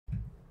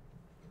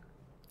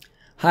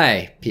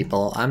Hi,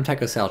 people. I'm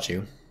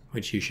TychoCelchuuu,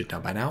 which you should know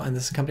by now, and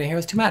this is Company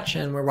Heroes 2 match,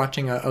 and we're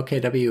watching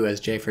OKW as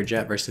J for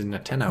Jet versus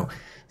Nintendo.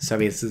 So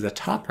this is a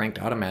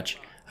top-ranked auto match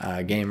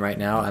game right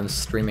now. I'm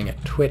streaming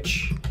at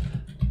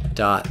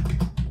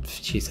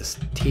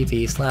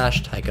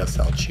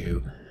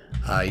twitch.tv/TychoCelchuuu.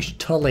 You should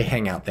totally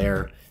hang out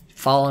there.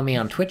 Follow me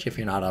on Twitch if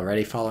you're not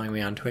already following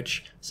me on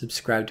Twitch.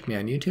 Subscribe to me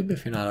on YouTube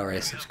if you're not already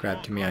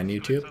subscribed to me on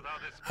YouTube.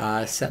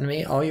 Send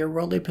me all your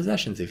worldly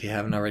possessions if you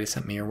haven't already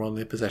sent me your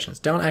worldly possessions.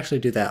 Don't actually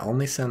do that.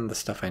 Only send the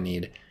stuff I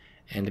need.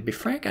 And to be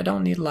frank, I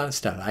don't need a lot of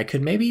stuff. I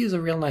could maybe use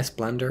a real nice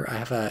blender. I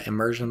have an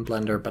immersion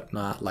blender, but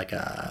not like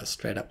a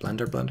straight up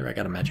blender. I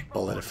got a magic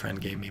bullet a friend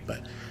gave me,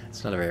 but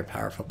it's not a very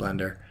powerful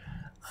blender.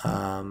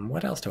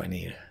 What else do I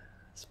need?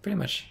 That's pretty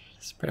much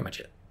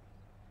it.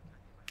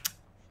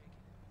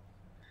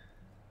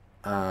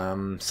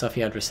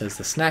 Sophia says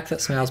the snack that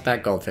smells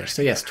bad goldfish.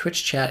 So yes,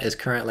 Twitch chat is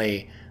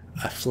currently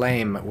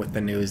aflame with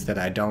the news that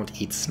I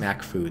don't eat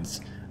snack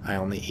foods. I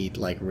only eat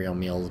like real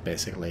meals,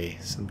 basically.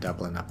 Some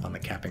doubling up on the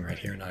capping right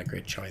here, not a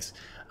great choice.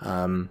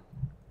 I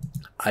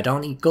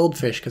don't eat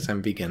goldfish because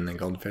I'm vegan, and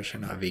goldfish are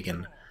not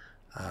vegan.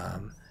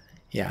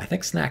 Yeah, I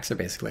think snacks are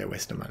basically a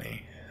waste of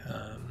money.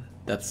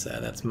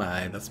 That's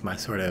my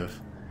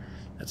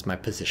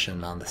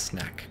position on the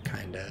snack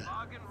kind of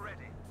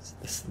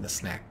the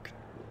snack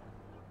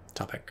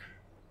topic.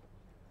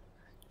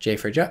 J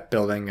for Jet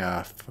building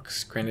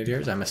Fox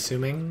Grenadiers, I'm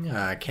assuming.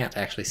 I can't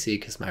actually see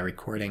because my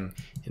recording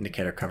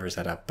indicator covers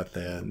that up, but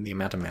the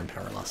amount of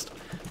manpower lost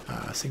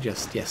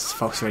suggests, yes,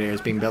 Fox Grenadiers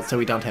being built so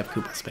we don't have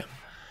Koopa spam.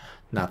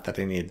 Not that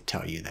I need to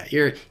tell you that.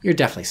 You're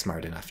definitely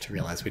smart enough to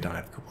realize we don't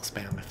have Koopa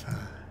spam if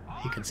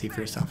you can see for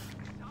yourself.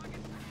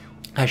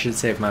 I should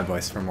save my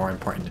voice for more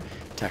important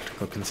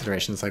tactical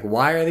considerations, like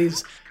why are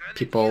these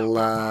people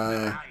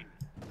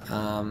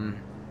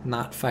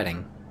not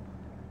fighting?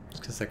 It's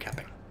because they're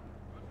capping.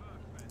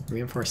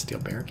 Reinforced steel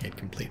barricade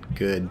complete.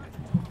 Good.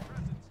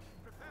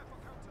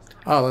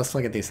 Oh, let's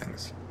look at these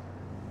things.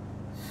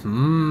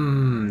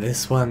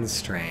 This one's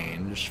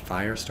strange.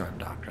 Firestorm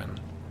Doctrine.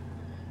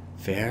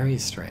 Very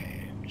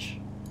strange.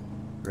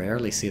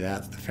 Rarely see that.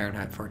 It's the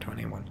Fahrenheit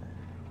 421.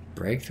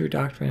 Breakthrough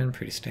Doctrine,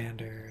 pretty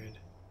standard.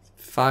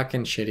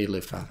 Fucking shitty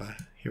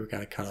Luftwaffe. Here we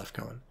got a cutoff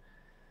going.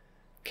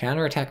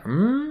 Counterattack.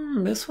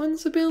 This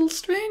one's a bit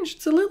strange.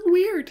 It's a little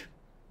weird.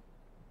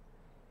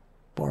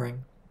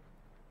 Boring.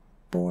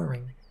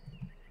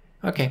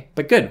 Okay,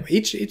 but good.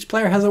 Each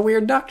player has a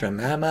weird doctrine.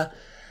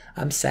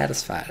 I'm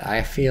satisfied.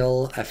 I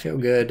feel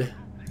good.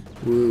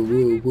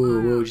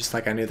 Woo, just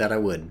like I knew that I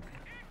would.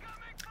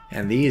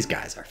 And these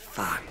guys are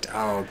fucked.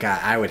 Oh god,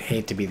 I would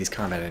hate to be these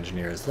combat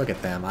engineers. Look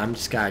at them. I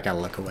gotta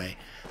look away.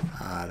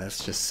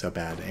 That's just so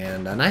bad.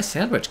 And a nice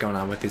sandwich going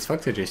on with these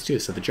Volkswagens too.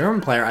 So the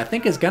German player, I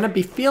think, is going to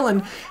be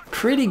feeling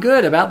pretty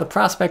good about the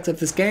prospects of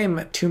this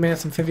game 2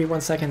 minutes and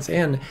 51 seconds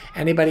in.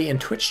 Anybody in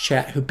Twitch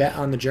chat who bet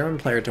on the German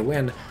player to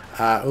win,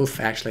 oof,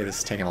 actually this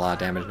is taking a lot of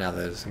damage now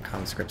that there's some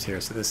conscripts here,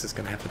 so this is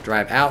going to have to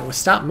drive out.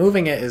 Stop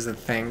moving it is the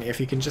thing. If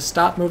you can just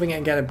stop moving it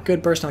and get a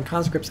good burst on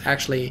conscripts,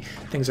 actually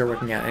things are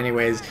working out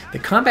anyways. The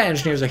combat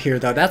engineers are here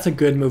though. That's a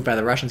good move by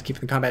the Russians,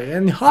 keeping the combat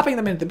and hopping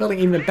them into the building,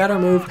 even a better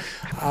move.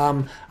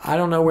 I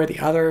don't know where the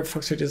other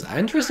Volkswagens.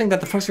 Interesting that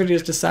the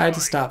Volkswagens decide to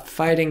stop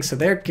fighting, so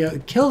there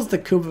kills the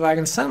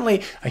Kubelwagen.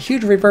 Suddenly, a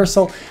huge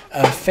reversal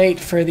of fate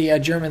for the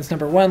Germans.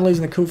 Number one,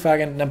 losing the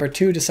Kubelwagen. Number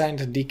two, deciding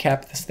to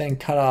decap this thing.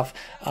 Cut off,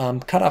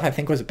 I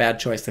think, was a bad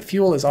choice. The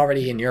fuel is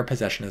already in your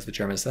possession as the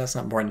Germans, so that's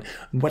not important.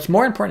 What's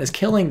more important is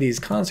killing these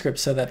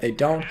conscripts so that they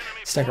don't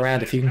stick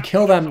around. If you can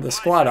kill them, the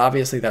squad,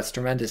 obviously that's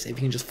tremendous. If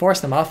you can just force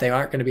them off, they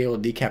aren't going to be able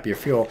to decap your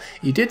fuel.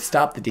 You did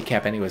stop the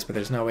decap anyways, but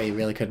there's no way you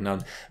really could have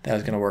known that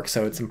was going to work,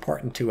 so it's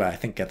important to, I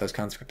think, get those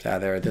conscripts out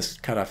of there. This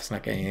cutoff is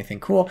not getting anything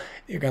cool.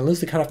 You're going to lose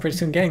the cutoff pretty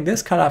soon. Getting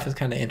this cutoff is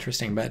kind of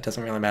interesting, but it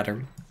doesn't really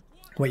matter.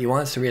 What you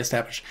want is to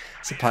reestablish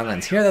supply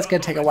lines here. That's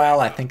going to take a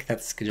while. I think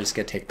that's just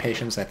going to take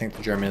patience. I think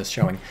the German is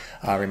showing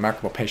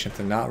remarkable patience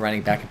and not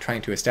running back and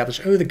trying to establish,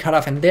 the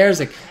cutoff, and there's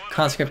a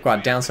conscript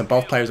squad down, so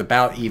both players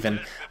about even.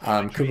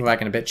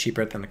 Kubelwagen a bit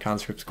cheaper than the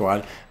conscript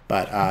squad,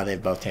 but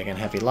they've both taken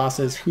heavy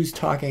losses. Who's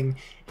talking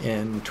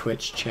in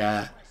Twitch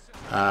chat?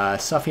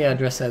 Sophia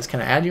Andres says,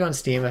 can I add you on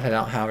Steam if I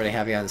don't already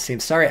have you on Steam?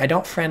 Sorry, I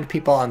don't friend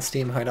people on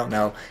Steam who I don't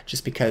know,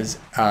 just because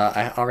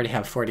I already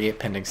have 48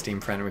 pending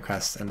Steam friend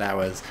requests, and that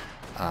was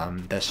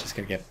that's just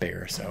going to get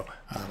bigger, so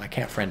I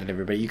can't friend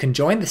everybody. You can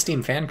join the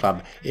Steam fan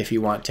club if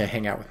you want to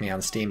hang out with me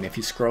on Steam. If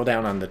you scroll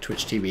down on the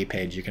Twitch TV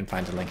page, you can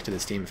find a link to the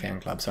Steam fan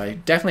club, so I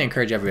definitely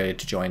encourage everybody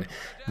to join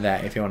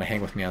that if you want to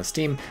hang with me on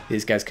Steam.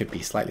 These guys could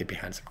be slightly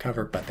behind some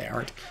cover, but they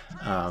aren't.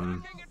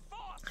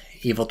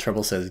 Evil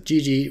Trouble says,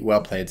 GG,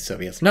 well played,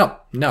 Soviets. No,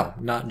 not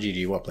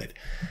GG, well played,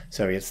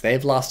 Soviets.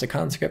 They've lost a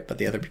conscript, but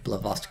the other people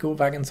have lost a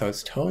Kubelwagen, so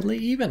it's totally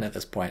even at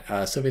this point.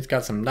 Soviets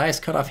got some nice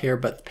cutoff here,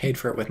 but paid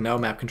for it with no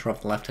map control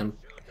from the left-hand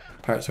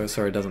part, so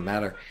it doesn't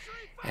matter.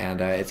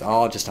 And it's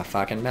all just a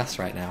fucking mess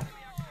right now.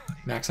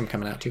 Maxim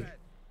coming out too.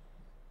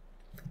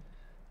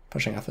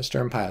 Pushing off the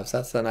stern piles.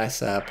 That's a nice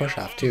push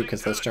off too,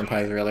 because those stern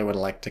piles really would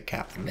like to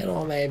cap the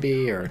middle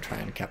maybe, or try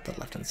and cap the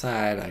left hand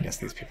side. I guess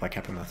these people are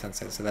capping the left hand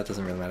side, so that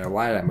doesn't really matter.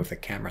 Why did I move the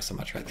camera so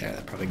much right there?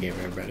 That probably gave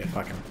everybody a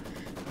fucking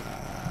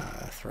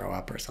throw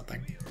up or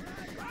something.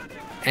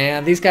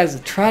 And these guys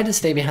tried to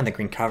stay behind the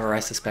green cover,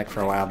 I suspect, for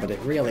a while, but it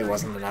really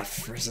wasn't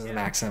enough versus the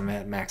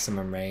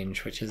maximum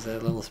range, which is a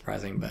little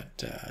surprising,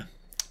 but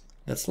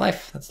that's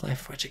life. That's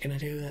life. What you gonna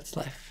do? That's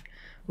life.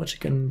 What you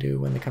gonna do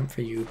when they come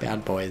for you?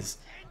 Bad boys.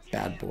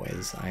 Bad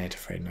boys. I ain't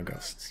afraid no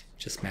ghosts.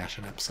 Just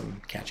mashing up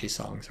some catchy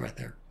songs right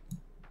there.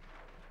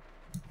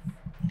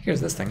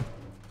 Here's this thing.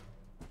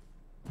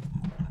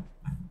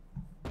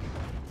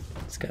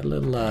 It's got a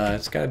little,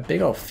 it's got a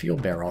big old fuel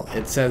barrel.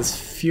 It says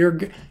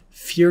Fuggerfarlich.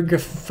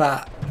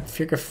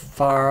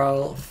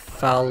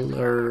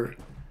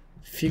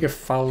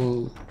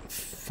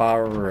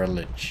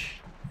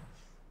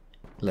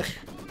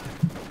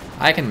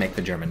 I can make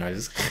the German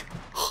noises.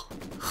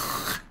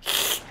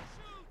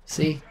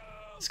 See?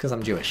 It's because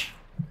I'm Jewish.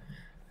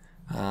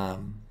 I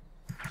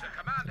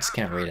just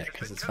can't read it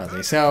because it's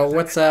fuzzy. So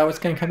what's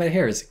going to come out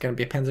here? Is it going to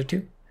be a Panzer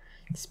II?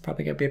 It's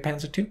probably going to be a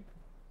Panzer II.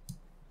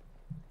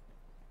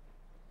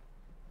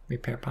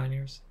 Repair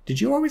Pioneers.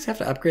 Did you always have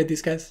to upgrade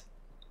these guys?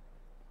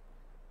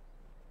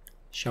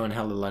 Showing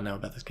how little I know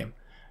about this game.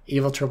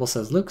 Evil Triple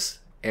says Luke's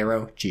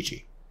Arrow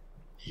GG.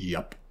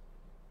 Yup.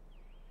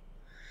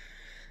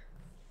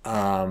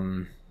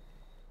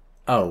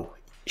 Oh,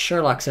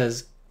 Sherlock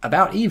says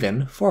about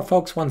even. 4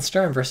 folks, 1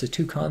 stern versus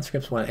 2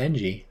 conscripts, 1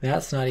 NG.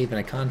 That's not even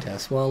a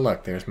contest. Well,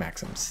 look, there's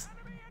Maxims.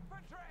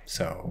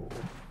 So,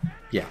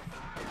 yeah.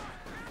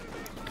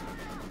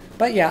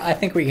 But yeah, I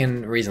think we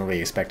can reasonably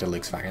expect a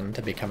Luxwagen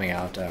to be coming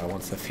out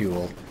once the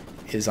fuel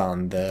is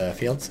on the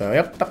field. So,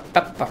 yep,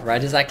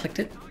 right as I clicked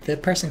it, the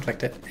person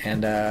clicked it.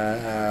 And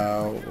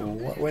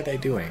what were they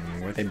doing?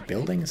 Were they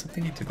building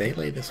something? Did they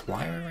lay this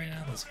wire right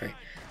now? That's very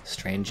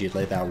strange. You'd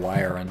lay that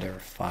wire under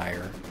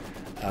fire.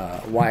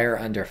 Wire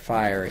under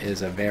fire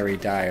is a very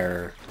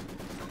dire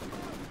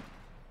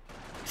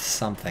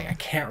something. I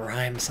can't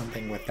rhyme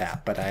something with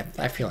that, but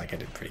I feel like I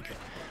did pretty good.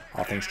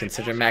 All things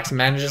considered, Maxim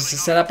manages to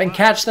set up and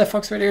catch the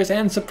Fox Raiders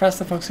and suppress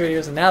the Fox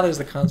Raiders, and now there's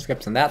the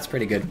conscripts, and that's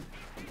pretty good.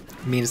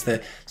 It means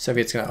the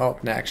Soviets gonna, oh,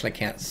 no, actually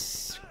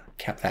can't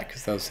cap that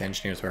because those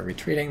engineers were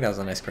retreating. That was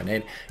a nice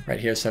grenade. Right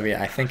here,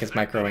 Soviet, I think, is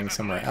microing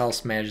somewhere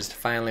else, manages to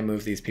finally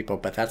move these people,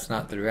 but that's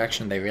not the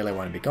direction they really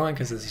want to be going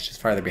because this is just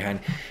farther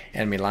behind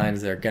enemy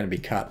lines. They're going to be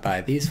caught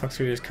by these Fox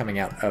Raiders coming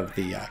out of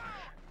the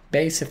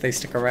base if they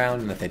stick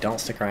around, and if they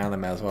don't stick around, they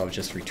might as well have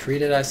just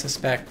retreated, I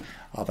suspect.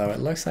 Although it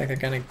looks like they're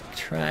going to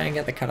try and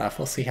get the cutoff.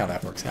 We'll see how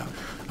that works out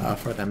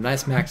for them.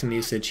 Nice Maxim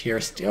usage here.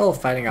 Still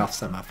fighting off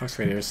some Fox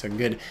Raiders, so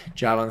good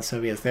job on the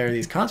Soviets there.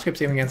 These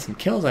conscripts even getting some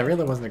kills. I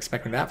really wasn't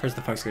expecting that versus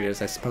the Fox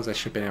Raiders. I suppose I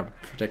should have been able to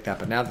predict that,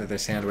 but now that they're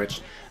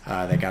sandwiched,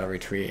 they got to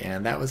retreat,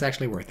 and that was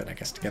actually worth it, I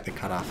guess, to get the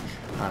cutoff,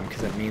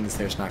 because it means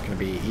there's not going to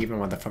be, even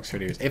when the Fox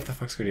Raiders, if the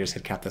Fox Raiders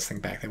had kept this thing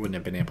back, they wouldn't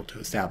have been able to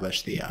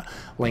establish the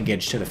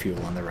linkage to the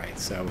fuel on the right.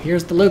 So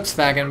here's the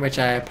Luxwagen, which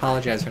I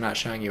apologize for not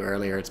showing you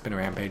earlier. It's been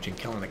rampaging,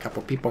 killing a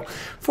couple people,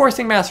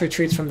 forcing mass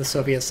retreats from the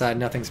Soviet side.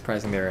 Nothing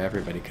surprising there.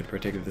 Everybody could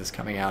predict this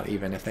coming out,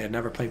 even if they had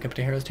never played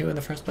Company Heroes 2 in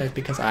the first place,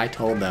 because I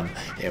told them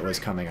it was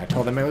coming. I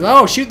told them it was,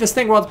 oh, shoot this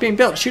thing while it's being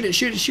built. Shoot it,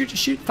 shoot it, shoot it,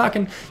 shoot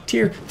fucking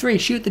tier 3.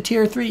 Shoot the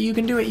tier 3. You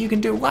can do it, you can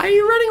do it. Why are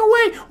you running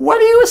away? What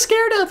are you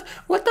scared of?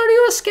 What are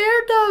you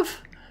scared of?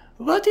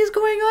 What is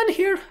going on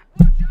here?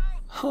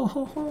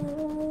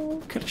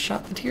 Oh, could have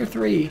shot the tier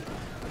 3.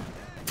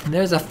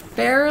 There's a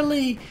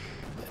fairly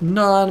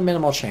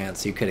non-minimal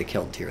chance you could have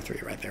killed tier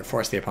 3 right there.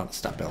 Force the opponent to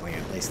stop building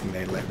it, at least, and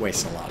they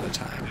waste a lot of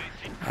time.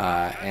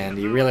 And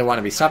you really want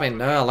to be stopping.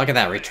 No, look at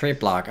that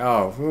retreat block.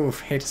 Oh, oof,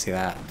 hate to see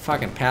that.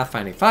 Fucking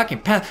pathfinding. Fucking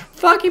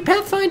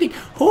pathfinding.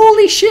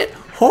 Holy shit.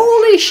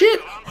 Holy shit.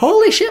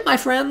 Holy shit, my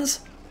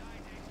friends.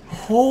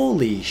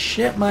 Holy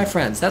shit, my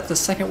friends. That's the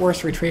second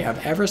worst retreat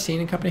I've ever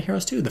seen in Company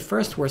Heroes 2. The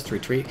first worst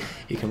retreat,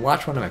 you can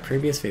watch one of my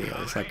previous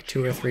videos, like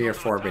 2 or 3 or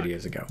 4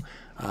 videos ago.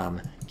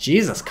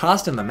 Jesus,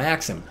 costing the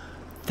Maxim.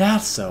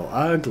 That's so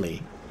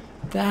ugly.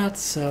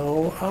 That's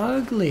so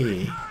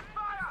ugly.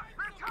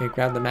 Okay,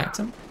 grab the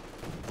Maxim.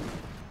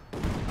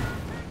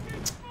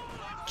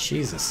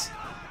 Jesus.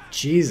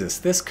 Jesus,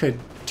 this could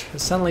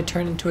suddenly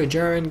turn into a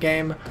German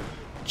game.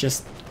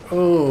 Just,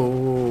 oh.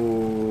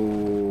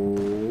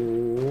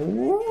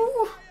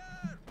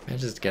 Man,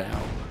 just get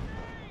out.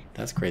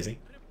 That's crazy.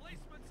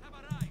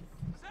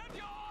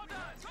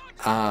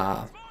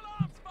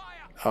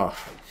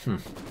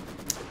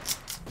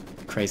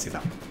 Crazy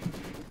though.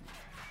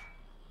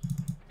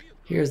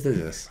 Here's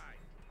this.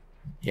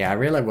 Yeah, I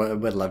really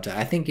would love to.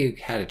 I think you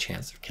had a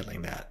chance of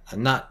killing that.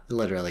 Not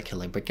literally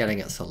killing, but getting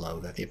it so low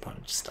that the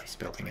opponent just stops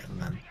building it,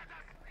 and then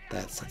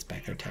that sends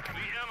back their tech.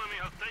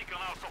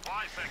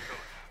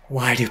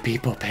 Why do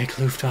people pick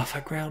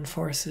Luftwaffe ground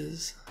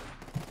forces?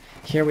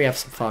 Here we have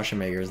some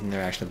Fallschirmjägers, and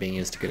they're actually being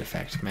used to good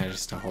effect.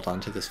 Manages to hold on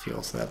to this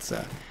fuel, so that's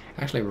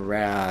actually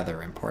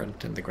rather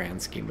important in the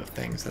grand scheme of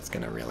things. That's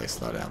going to really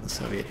slow down the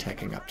Soviet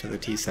teching up to the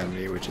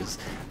T-70, which is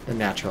the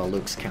natural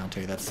Luke's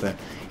counter. That's the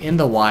in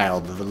the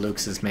wild, the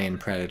Luke's main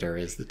predator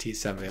is the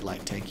T-70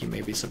 light tank. You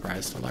may be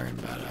surprised to learn,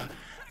 but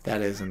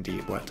that is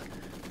indeed what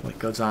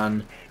goes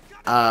on.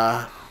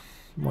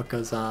 What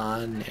goes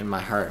on in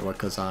my heart? What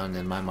goes on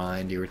in my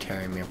mind? You were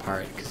tearing me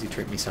apart because you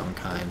treat me so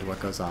unkind. What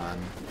goes on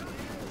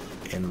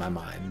in my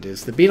mind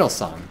is the Beatles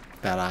song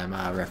that I'm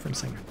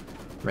referencing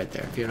right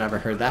there. If you've never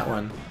heard that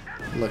one,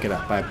 look it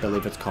up. I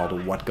believe it's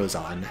called What Goes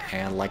On,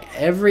 and like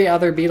every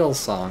other Beatles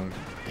song,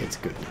 it's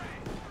good.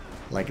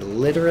 Like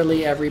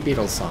literally every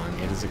Beatles song,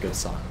 it is a good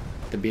song.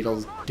 The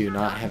Beatles do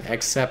not have,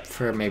 except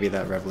for maybe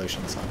that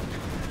Revolution song.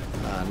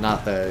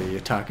 Not the you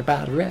talk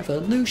about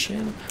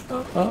revolution,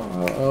 oh, oh,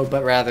 oh, oh,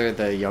 but rather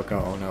the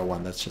Yoko Ono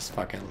one that's just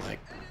fucking like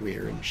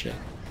weird and shit.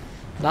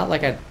 Not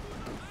like I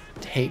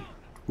hate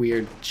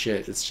weird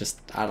shit, it's just,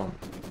 I don't...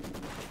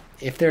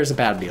 If there's a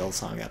bad Beatles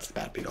song, that's the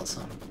bad Beatles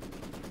song.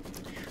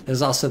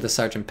 There's also the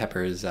Sgt.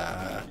 Pepper's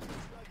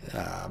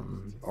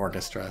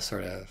orchestra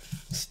sort of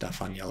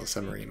stuff on Yellow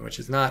Submarine, which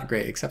is not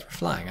great except for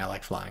flying. I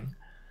like flying.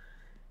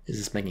 Is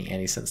this making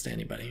any sense to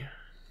anybody?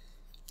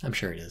 I'm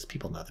sure it is.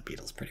 People know the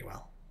Beatles pretty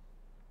well.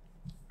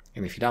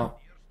 And if you don't,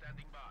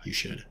 you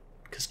should,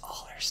 because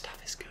all their stuff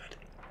is good.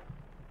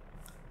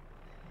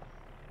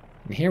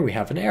 And here we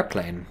have an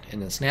airplane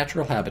in its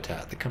natural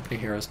habitat, the Company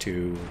Heroes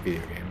 2 video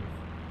game.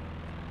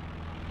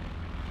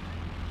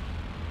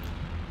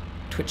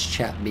 Twitch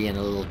chat being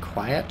a little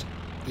quiet.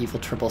 Evil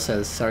Triple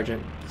says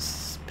Sgt.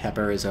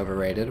 Pepper is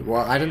overrated.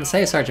 Well, I didn't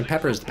say Sgt.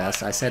 Pepper is the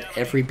best. I said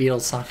every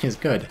Beatles song is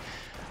good.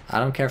 I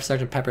don't care if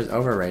Sgt. Pepper is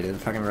overrated.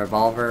 Fucking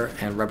Revolver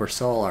and Rubber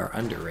Soul are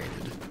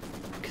underrated,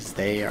 because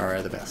they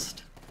are the best.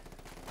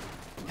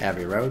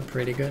 Abbey Road,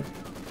 pretty good.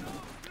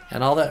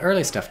 And all the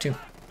early stuff, too.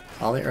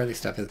 All the early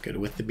stuff is good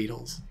with the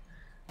Beatles.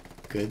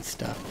 Good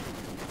stuff.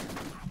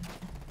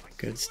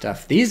 Good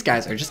stuff. These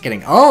guys are just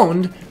getting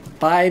owned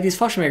by these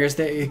Fallschirmjägers.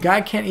 The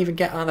guy can't even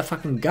get on the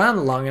fucking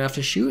gun long enough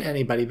to shoot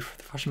anybody before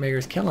the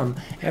Fallschirmjägers kill him.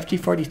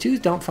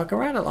 FT-42s don't fuck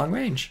around at long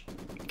range,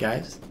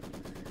 guys.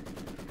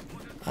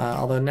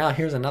 Although now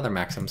here's another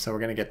Maxim, so we're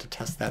going to get to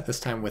test that this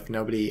time with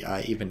nobody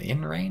even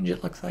in range,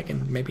 it looks like,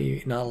 and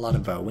maybe not a lot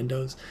of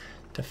windows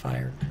to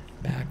fire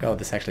back. Oh,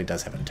 this actually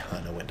does have a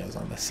ton of windows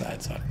on this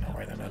side, so I don't know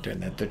why they're not doing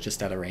that. They're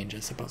just out of range,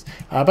 I suppose.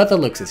 But the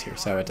Lux is here,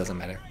 so it doesn't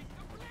matter.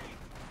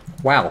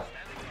 Wow.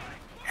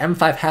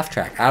 M5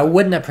 half-track. I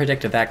wouldn't have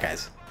predicted that,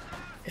 guys.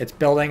 It's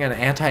building an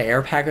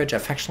anti-air package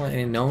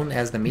affectionately known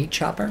as the Meat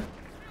Chopper.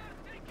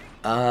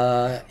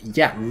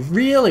 Yeah,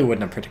 really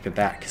wouldn't have predicted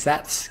that, because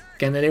that's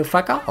gonna do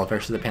fuck all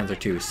versus the Panzer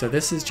II. So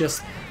this is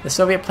just, the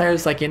Soviet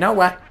players like, you know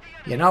what?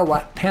 You know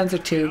what? Panzer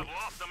II,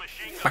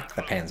 fuck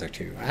the Panzer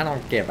II. I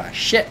don't give a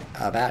shit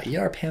about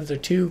your Panzer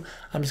II.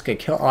 I'm just gonna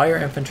kill all your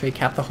infantry,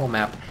 cap the whole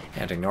map,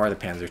 and ignore the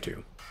Panzer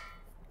II.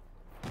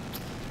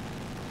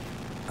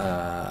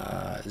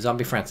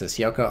 Zombie Francis,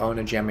 Yoko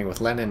Ono jamming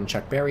with Lennon and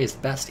Chuck Berry is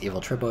the best. Evil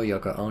Triple,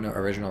 Yoko Ono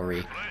original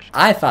re.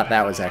 I thought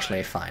that was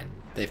actually fine.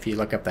 If you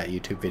look up that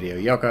YouTube video,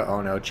 Yoko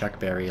Ono, Chuck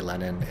Berry,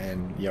 Lennon,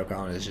 and Yoko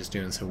Ono is just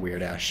doing some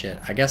weird ass shit.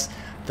 I guess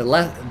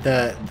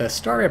the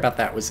story about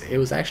that was it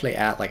was actually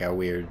at like a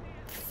weird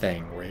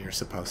thing where you're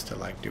supposed to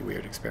like do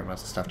weird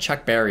experimental stuff.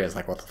 Chuck Berry is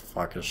like, what the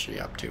fuck is she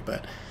up to?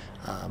 But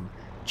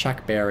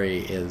Chuck Berry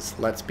is,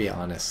 let's be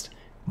honest,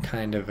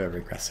 kind of a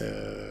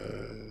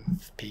regressive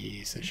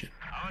piece of shit.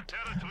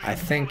 I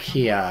think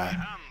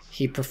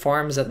he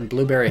performs at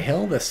Blueberry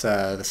Hill, this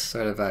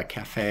sort of a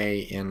cafe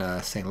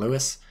in St.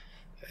 Louis.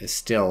 Is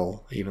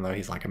still, even though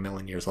he's like a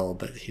million years old,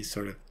 but he's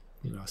sort of,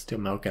 you know, still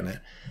milking it.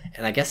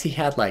 And I guess he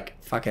had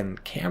like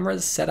fucking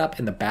cameras set up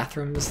in the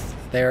bathrooms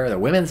there, the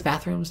women's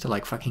bathrooms, to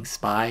like fucking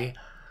spy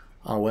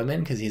on women,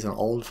 because he's an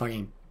old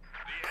fucking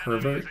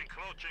pervert.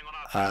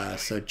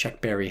 So Chuck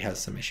Berry has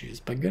some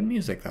issues, but good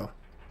music though.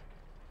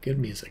 Good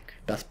music.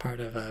 Best part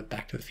of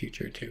Back to the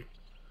Future 2.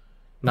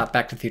 Not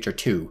Back to the Future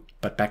 2,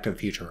 but Back to the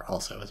Future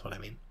also is what I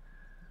mean.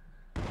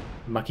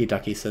 Mucky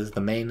Ducky says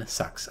the main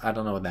sucks. I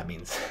don't know what that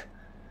means.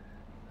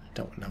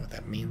 Don't know what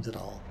that means at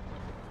all.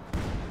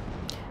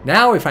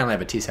 Now we finally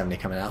have a T-70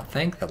 coming out.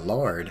 Thank the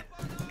Lord.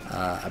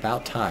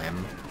 About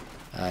time.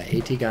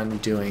 AT gun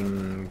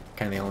doing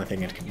kind of the only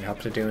thing it can help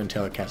to do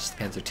until it catches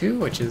the Panzer II,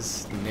 which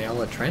is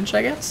nail a trench,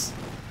 I guess.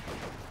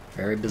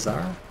 Very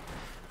bizarre.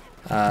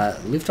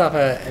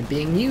 Luftwaffe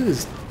being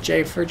used.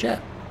 J for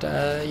jet.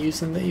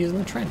 Using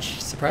the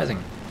trench.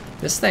 Surprising.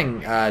 This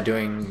thing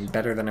doing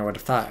better than I would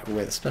have thought,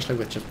 especially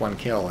with just one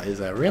kill, is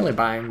really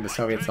buying the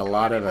Soviets a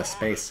lot of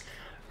space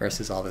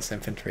versus all this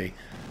infantry.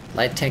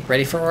 Light tank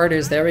ready for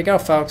orders. There we go,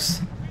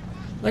 folks.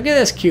 Look at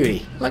this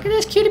cutie. Look at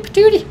this cutie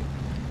patootie.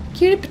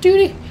 Cutie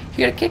patootie.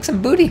 You gotta kick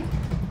some booty.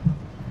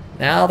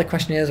 Now the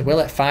question is, will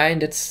it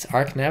find its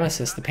arch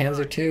nemesis, the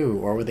Panzer II,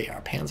 or will the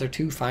Panzer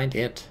II find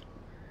it?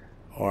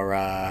 Or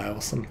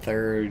will some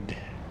third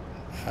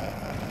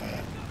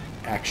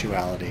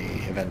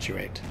eventuality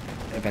actuate?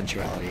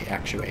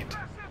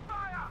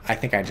 I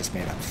think I just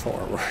made up 4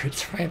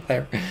 words right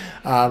there.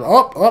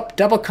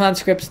 Double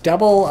conscripts,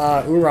 double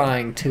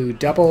Urang to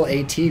double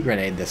AT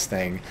grenade this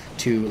thing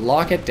to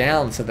lock it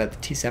down so that the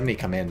T-70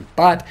 come in.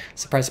 But,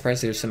 surprise, surprise,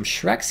 there's some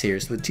Shreks here,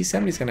 so the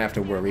T-70 is going to have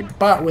to worry.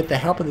 But with the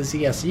help of the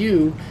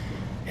ZSU,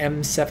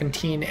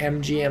 M17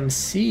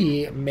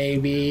 MGMC,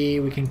 maybe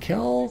we can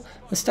kill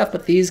the stuff,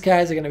 but these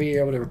guys are going to be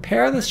able to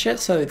repair this shit,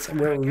 so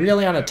we're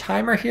really on a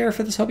timer here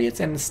for the Soviets,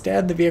 and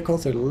instead the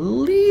vehicles are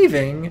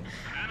leaving.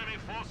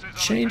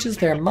 Changes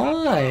their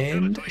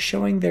mind,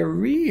 showing their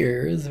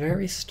rears.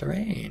 Very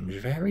strange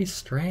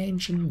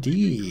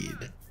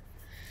indeed.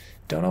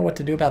 Don't know what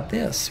to do about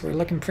this. We're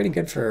looking pretty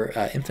good for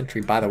infantry.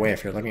 By the way,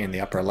 if you're looking in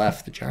the upper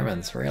left, the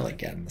Germans really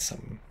getting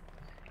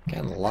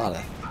a lot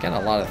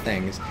of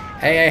things.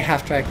 AA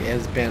half-track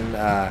has been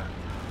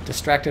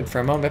distracted for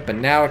a moment, but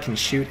now it can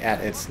shoot at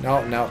its...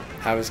 No,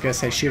 I was going to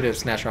say shoot at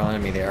its natural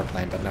enemy, the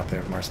airplane, but no,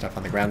 there's more stuff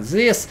on the ground.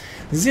 This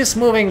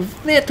moving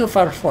way too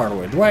far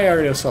forward. Why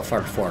are you so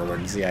far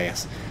forward,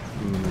 ZIS?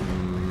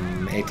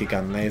 80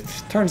 gun. It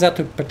turns out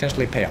to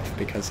potentially pay off,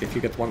 because if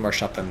you get one more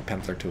shot than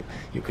Panzer II,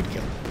 you could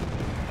kill.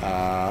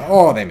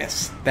 Oh, they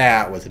missed.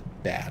 That was a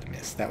bad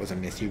miss. That was a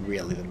miss you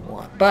really didn't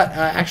want. But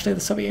actually, the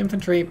Soviet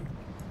infantry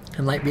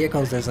and light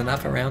vehicles, there's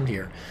enough around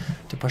here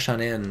to push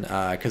on in,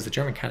 because the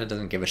German kind of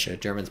doesn't give a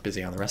shit. German's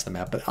busy on the rest of the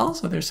map, but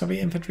also there's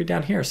Soviet infantry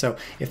down here. So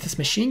if this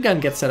machine gun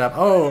gets set up,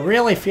 oh,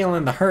 really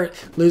feeling the hurt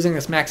losing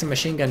this Maxim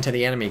machine gun to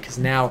the enemy, because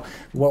now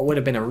what would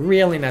have been a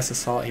really nice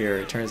assault here,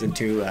 it turns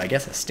into, I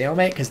guess, a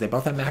stalemate, because they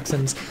both have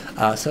Maxims.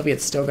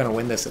 Soviets still going to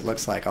win this, it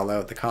looks like,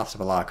 although at the cost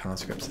of a lot of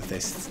conscripts if they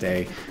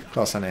stay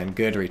close on in.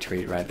 Good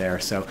retreat right there.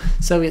 So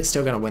Soviets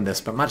still going to win this,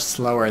 but much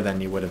slower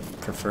than you would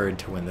have preferred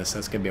to win this. So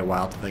it's going to be a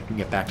while till they can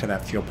get back to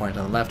that fuel point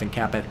on the left and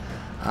cap it.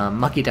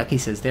 Mucky Ducky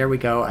says, there we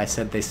go, I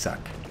said they suck.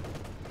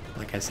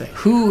 Like I said,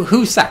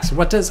 who sucks?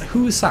 What does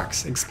who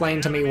sucks?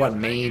 Explain to me what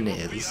Maine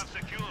is.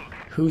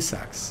 Who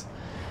sucks?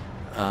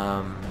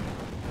 Oh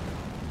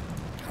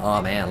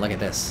man, look at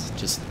this.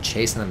 Just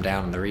chasing them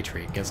down in the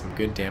retreat. Get some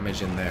good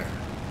damage in there.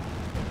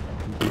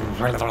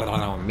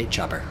 Meat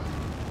chopper.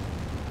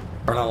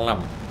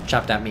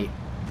 Chop that meat.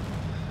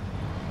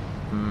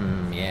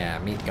 Yeah,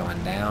 meat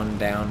going down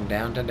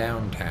to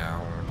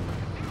downtown.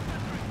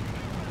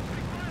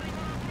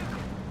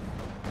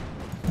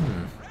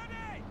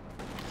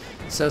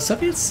 So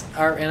Soviets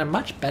are in a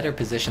much better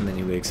position than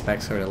you would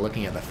expect, sort of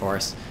looking at the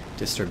force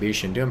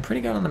distribution. Doing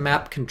pretty good on the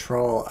map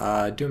control,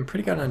 doing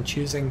pretty good on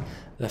choosing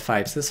the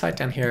fights. This fight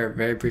down here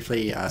very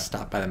briefly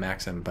stopped by the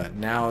Maxim, but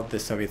now the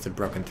Soviets have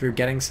broken through,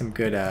 getting some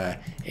good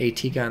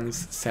AT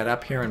guns set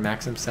up here and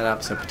Maxim set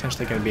up, so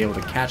potentially going to be able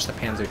to catch the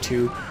Panzer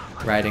II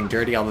riding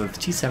dirty, although the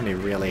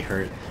T-70 really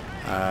hurt.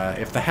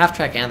 If the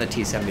half-track and the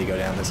T-70 go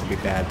down, this will be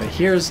bad, but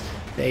here's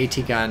the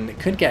AT gun. It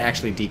could get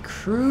actually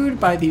decrewed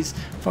by these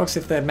folks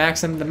if the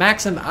Maxim,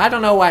 I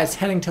don't know why it's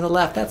heading to the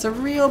left. That's a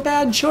real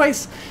bad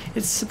choice.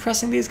 It's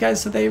suppressing these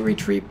guys so they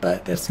retreat,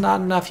 but that's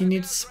not enough. You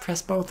need to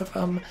suppress both of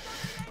them.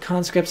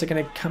 Conscripts are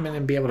going to come in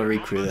and be able to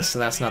recrew this, so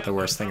that's not the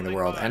worst thing in the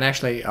world. And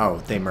actually, oh,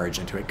 they merge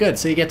into it. Good,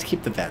 so you get to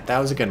keep the vet. That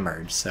was a good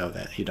merge, so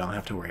that you don't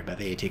have to worry about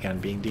the AT gun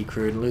being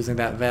decrewed and losing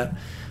that vet.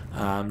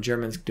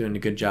 Germans doing a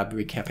good job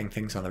recapping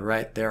things on the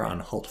right there on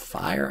hold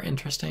fire.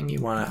 Interesting. You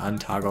want to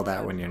untoggle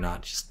that when you're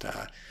not just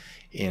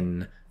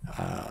in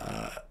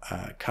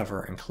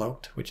cover and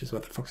cloaked, which is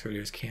what the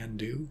Volkswagens can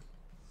do.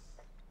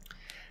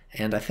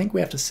 And I think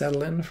we have to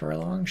settle in for a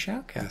long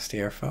shoutcast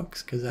here,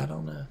 folks, because I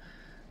don't know.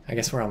 I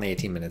guess we're only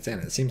 18 minutes in.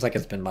 It seems like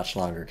it's been much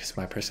longer because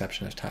my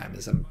perception of time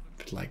is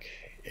like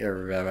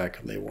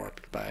irrevocably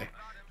warped by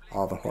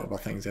all the horrible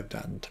things I've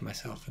done to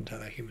myself and to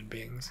other human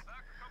beings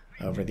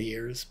over the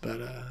years. But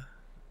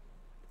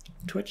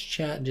Twitch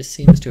chat just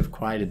seems to have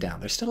quieted down.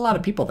 There's still a lot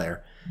of people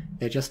there.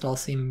 They just all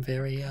seem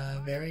very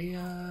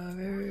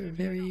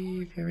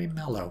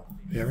mellow.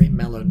 Very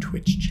mellow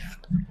Twitch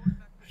chat.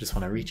 I just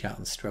want to reach out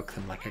and stroke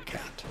them like a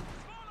cat.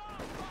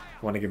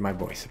 I want to give my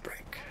voice a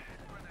break.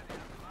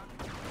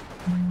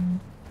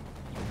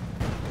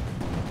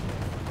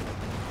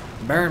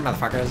 Burn,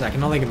 motherfuckers! I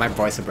can only give my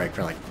voice a break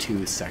for like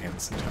 2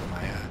 seconds until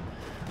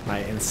my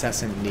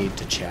incessant need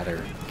to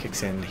chatter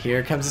kicks in.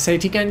 Here comes the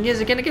AT gun.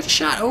 Is it gonna get a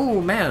shot? Oh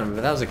man,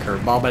 that was a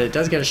curveball, but it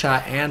does get a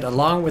shot. And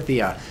along with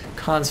the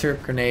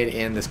conscript grenade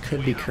in, this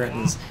could be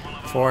curtains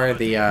for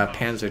the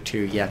Panzer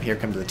II. Yep, here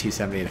comes the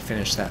T-70 to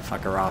finish that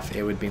fucker off.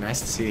 It would be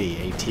nice to see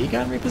the AT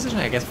gun reposition.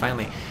 I guess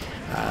finally.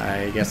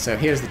 I guess so.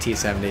 Here's the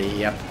T-70.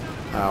 Yep.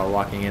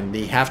 Walking in.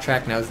 The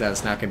half-track knows that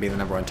it's not going to be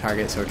the #1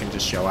 target, so it can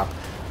just show up.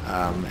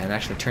 And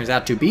actually turns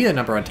out to be the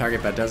 #1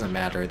 target, but it doesn't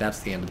matter.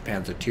 That's the end of the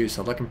Panzer II,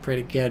 so looking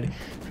pretty good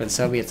for the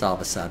Soviets all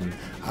of a sudden.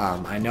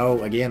 I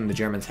know, again, the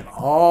Germans have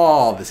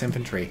all this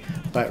infantry,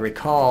 but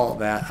recall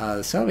that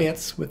the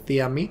Soviets, with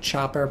the meat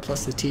chopper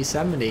plus the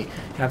T-70,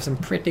 have some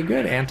pretty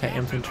good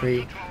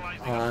anti-infantry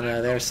on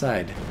their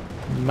side.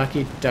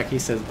 Mucky Ducky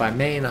says, by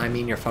Maine, I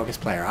mean your focus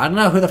player. I don't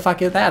know who the fuck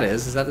that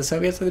is. Is that the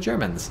Soviets or the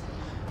Germans?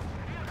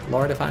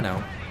 Lord if I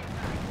know.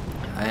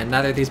 And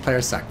neither of these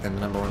players suck. They're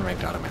the #1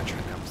 ranked auto match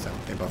right now, so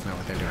they both know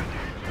what they're doing.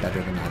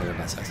 Better than either of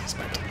us, I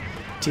suspect.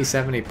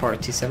 T70, poor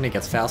T70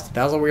 gets Faust.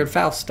 That was a weird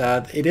Faust.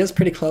 It is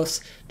pretty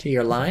close to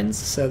your lines,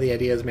 so the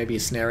idea is maybe you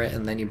snare it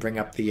and then you bring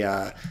up the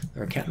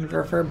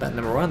Rakettenwerfer. But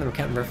number one, the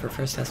Rakettenwerfer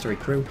first has to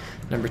recruit.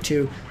 Number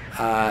two,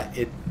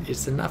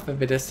 it's enough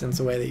of a distance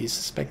away that you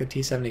suspect the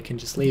T70 can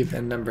just leave.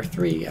 And number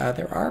three,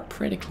 there are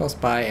pretty close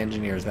by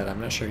engineers that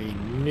I'm not sure he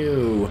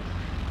knew,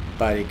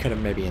 but he could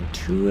have maybe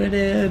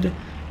intuited.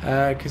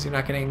 Because you're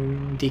not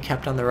getting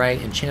decapped on the right.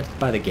 Enchanted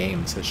by the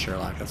game, says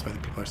Sherlock. That's why the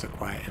people are so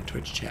quiet in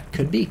Twitch chat.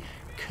 Could be.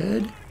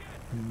 Could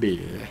be.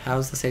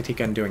 How's this AT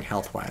gun doing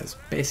health-wise?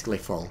 Basically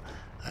full.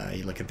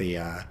 You look at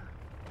the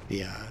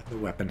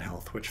weapon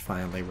health, which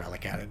finally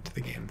Relic added to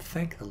the game.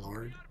 Thank the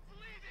Lord.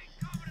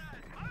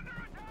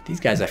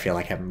 These guys I feel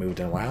like haven't moved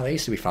in a while. They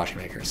used to be Foshi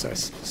makers, so I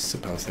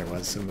suppose there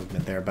was some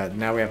movement there. But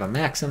now we have a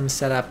Maxim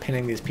set up,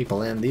 pinning these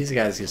people in. These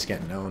guys just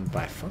getting owned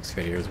by Fox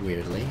videos,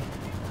 weirdly.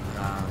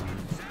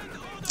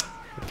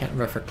 Can't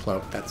remember for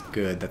cloak, that's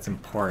good, that's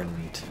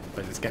important,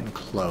 but it's getting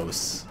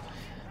close,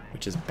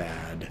 which is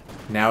bad.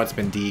 Now it's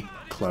been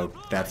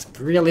decloaked, that's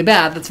really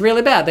bad, that's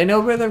really bad. They know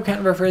where the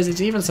Can't is, it's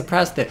even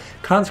suppressed. The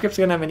conscript's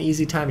gonna have an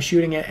easy time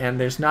shooting it, and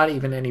there's not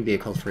even any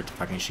vehicles for it to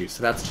fucking shoot,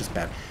 so that's just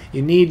bad.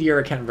 You need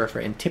your Can't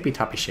in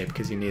tippy-toppy shape,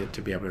 because you need it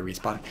to be able to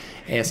respawn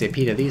ASAP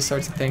to these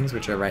sorts of things,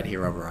 which are right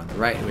here over on the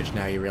right, which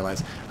now you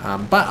realize.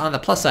 But on the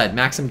plus side,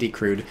 Maxim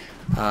decrewed.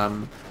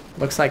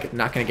 Looks like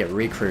not going to get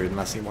recruited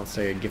unless he wants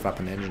to give up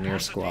an engineer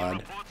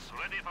squad.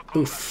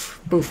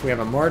 Boof. Boof. We have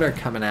a mortar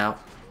coming out.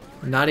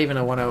 Not even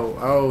a 1-0.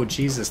 Oh,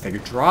 Jesus. They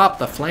dropped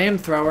the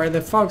flamethrower. The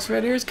Fox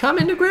Raiders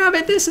coming to grab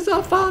it. This is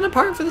all falling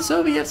apart for the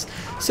Soviets.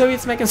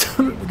 Soviets making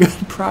some good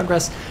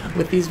progress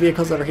with these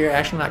vehicles over here.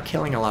 Actually not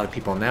killing a lot of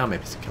people now.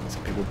 Maybe killing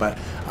some people. But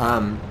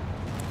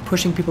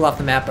pushing people off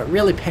the map, but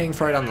really paying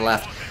for it on the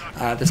left.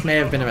 This may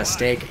have been a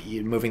mistake,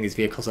 moving these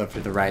vehicles over to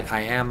the right.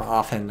 I am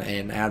often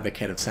an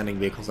advocate of sending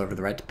vehicles over to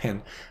the right to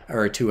pin,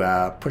 or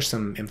to push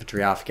some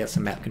infantry off, get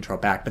some map control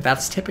back. But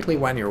that's typically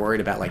when you're worried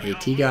about like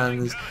AT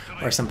guns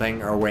or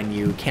something, or when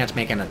you can't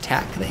make an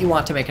attack that you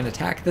want to make an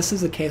attack. This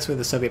is the case where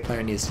the Soviet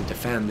player needs to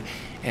defend,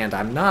 and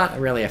I'm not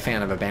really a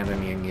fan of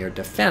abandoning your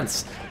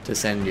defense to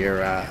send your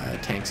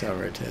tanks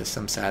over to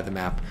some side of the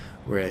map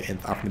where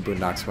up in the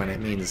boondocks, when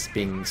it means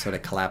being sort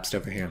of collapsed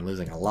over here and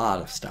losing a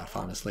lot of stuff.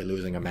 Honestly,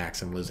 losing a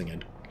Maxim, losing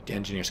an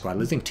engineer squad,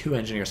 losing 2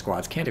 engineer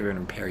squads, can't even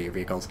repair your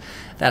vehicles.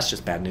 That's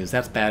just bad news.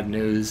 That's bad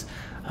news.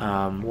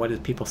 What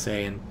did people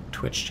say in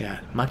Twitch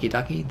chat? Mucky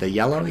Ducky, the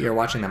yellow, you're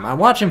watching them. I'm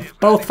watching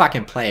both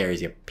fucking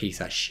players, you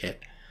piece of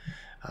shit.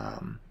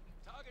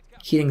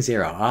 Heating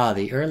Zero. Ah,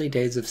 the early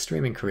days of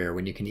streaming career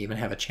when you can even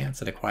have a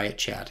chance at a quiet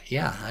chat.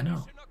 Yeah, I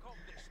know.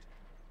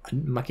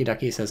 Mucky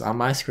Ducky says, on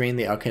my screen,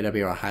 the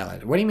LKW are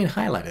highlighted. What do you mean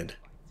highlighted?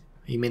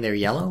 You mean they're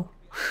yellow?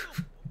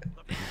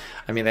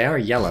 I mean, they are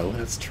yellow,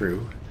 that's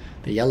true.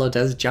 The yellow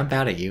does jump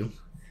out at you.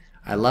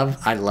 I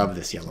love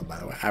this yellow, by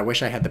the way. I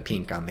wish I had the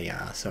pink on the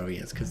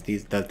Soviets, because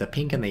the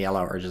pink and the yellow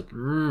are just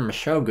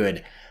so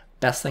good.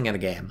 Best thing in the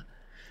game.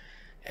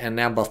 And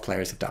now both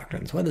players have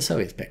doctrines. What did the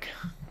Soviets pick?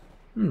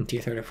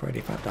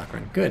 T-3485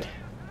 doctrine. Good.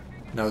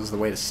 Knows the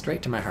way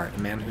straight to my heart. A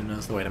man who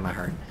knows the way to my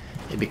heart.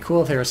 It'd be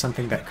cool if there was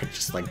something that could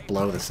just like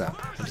blow this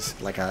up.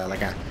 Just like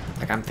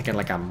I'm thinking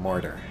like a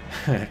mortar.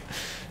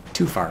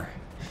 Too far.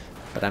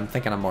 But I'm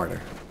thinking a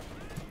mortar.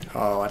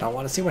 Oh, I don't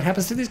want to see what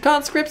happens to these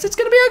conscripts. It's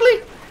gonna be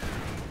ugly.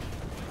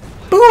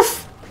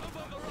 Boof!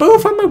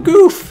 Boof, I'm a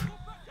goof.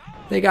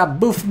 They got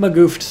boof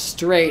magoofed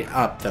straight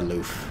up the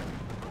loof.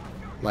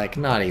 Like,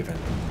 not even.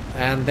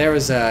 And there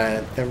was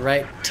the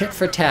right tit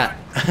for tat.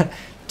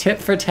 Tit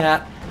for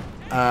tat.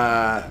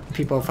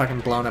 People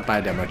fucking blown up by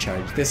a demo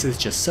charge. This is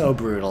just so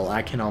brutal.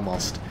 I can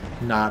almost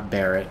not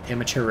bear it.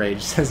 Immature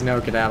Rage says, no,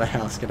 get out of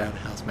house,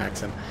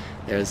 Maxim.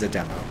 There's a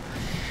demo.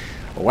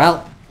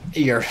 Well,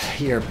 your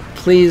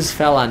pleas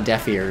fell on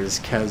deaf ears,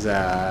 because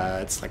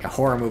it's like a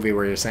horror movie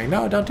where you're saying,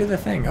 no, don't do the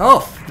thing.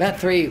 Oh, that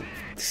 3...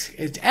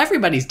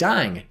 everybody's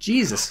dying.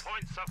 Jesus.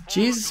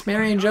 Jesus,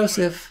 Mary, and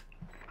Joseph.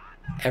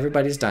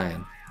 Everybody's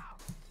dying.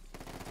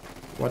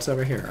 What's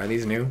over here? Are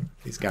these new?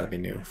 These gotta be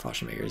new.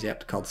 Foshi makers.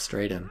 Yep, called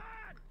straight in.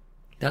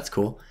 That's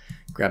cool.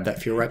 Grab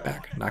that fuel right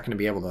back. Not going to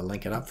be able to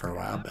link it up for a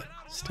while, but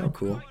still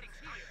cool.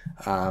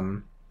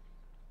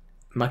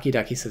 Mucky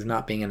Ducky says,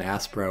 not being an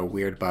Aspro,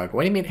 weird bug.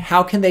 What do you mean?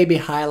 How can they be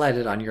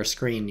highlighted on your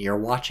screen? You're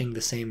watching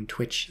the same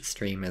Twitch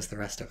stream as the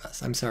rest of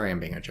us. I'm sorry I'm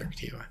being a jerk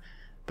to you,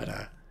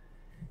 but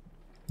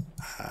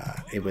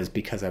it was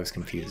because I was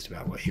confused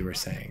about what you were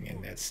saying,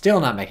 and it's still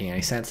not making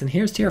any sense. And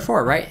here's tier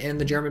 4, right in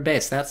the German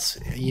base. That's,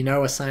 you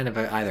know, a sign of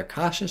a either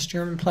cautious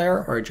German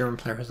player or a German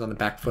player who's on the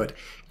back foot.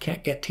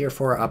 Can't get tier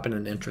 4 up in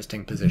an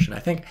interesting position. I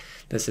think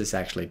this is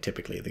actually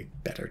typically the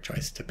better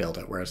choice to build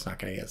it, where it's not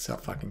going to get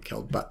self-fucking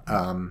killed. But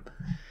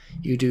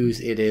you do,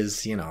 it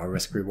is, you know, a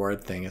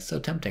risk-reward thing. It's so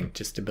tempting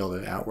just to build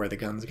it out where the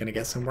gun's going to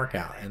get some work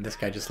out. And this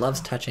guy just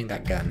loves touching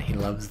that gun. He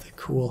loves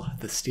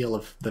the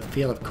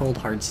feel of cold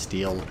hard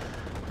steel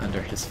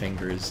under his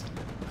fingers.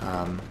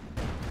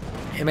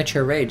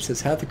 Immature Rage says,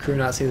 how did the crew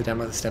not see the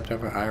demo that stepped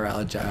over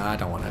IRL? I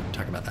don't want to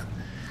talk about that.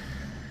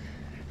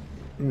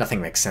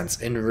 Nothing makes sense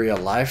in real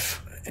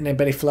life.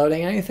 Anybody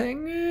floating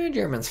anything?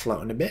 German's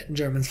floating a bit.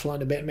 German's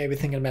floating a bit. Maybe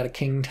thinking about a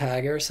King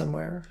Tiger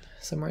somewhere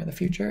in the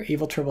future.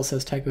 Evil Tribble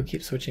says Tycho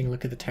keeps switching.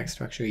 Look at the text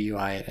structure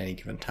UI at any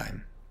given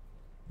time.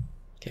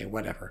 Okay,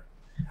 whatever.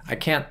 I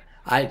can't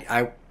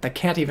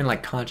even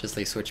like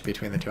consciously switch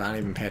between the two. I don't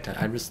even pay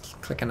attention. I'm just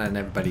clicking on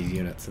everybody's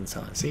units and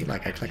so on. See,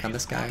 like I click on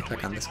this guy, I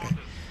click on this guy,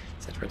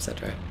 etc.,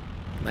 etc.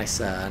 Nice,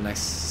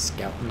 nice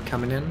scouting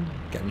coming in,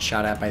 getting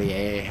shot at by the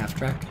AA half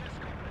track.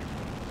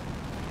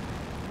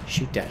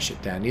 Shoot that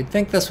shit down. You'd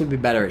think this would be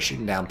better at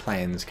shooting down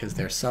planes because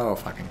they're so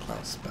fucking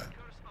close, but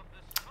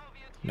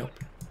nope.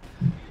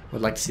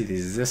 Would like to see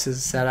these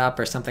Zis's set up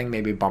or something.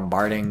 Maybe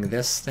bombarding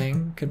this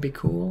thing could be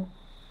cool.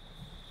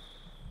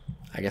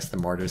 I guess the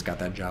mortars got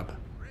that job.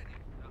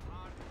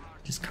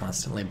 Just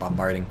constantly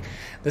bombarding.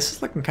 This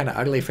is looking kind of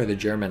ugly for the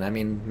German. I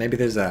mean, maybe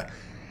there's a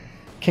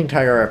King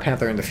Tiger or a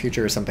Panther in the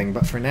future or something,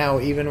 but for now,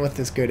 even with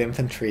this good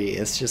infantry,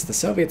 it's just the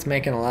Soviets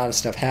making a lot of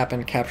stuff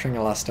happen, capturing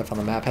a lot of stuff on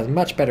the map, has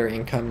much better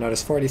income.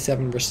 Notice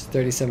 47 versus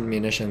 37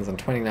 munitions and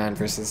 29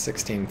 versus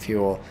 16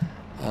 fuel.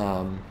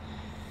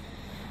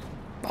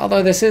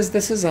 Although this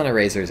is on a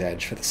razor's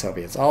edge for the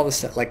Soviets. All the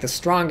stuff, like the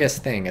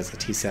strongest thing is the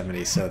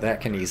T-70, so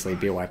that can easily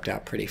be wiped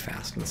out pretty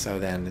fast, and so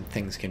then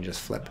things can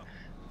just flip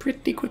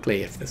pretty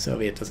quickly if the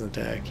Soviet doesn't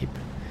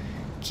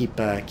keep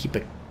a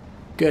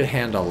good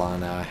handle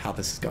on how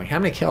this is going. How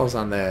many kills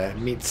on the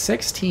meat?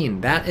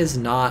 16. That is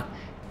not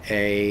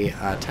a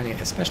tiny,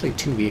 especially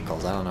two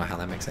vehicles. I don't know how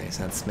that makes any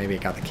sense. Maybe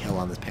it got the kill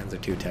on this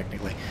Panzer II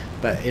technically,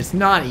 but it's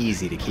not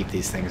easy to keep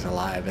these things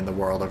alive in the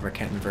world of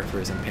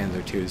Raketenwerfers and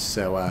Panzer IIs.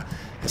 So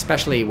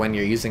especially when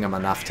you're using them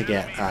enough to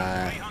get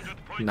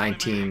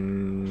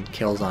 19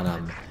 kills on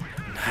them.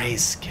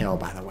 Nice kill,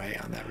 by the way,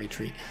 on that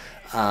retreat.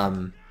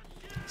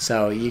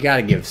 So you got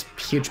to give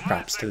huge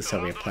props to the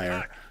Soviet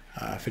player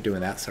for doing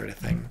that sort of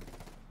thing.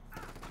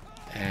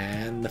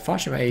 And the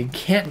Foshima, you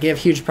can't give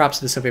huge props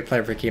to the Soviet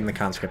player for keeping the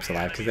conscripts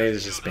alive because they've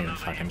just been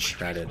fucking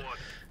shredded.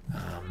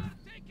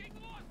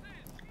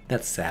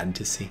 That's sad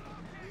to see.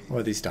 What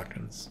are these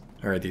doctrines?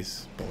 Or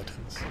these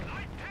bulletins?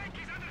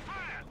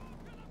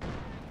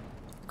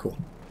 Cool.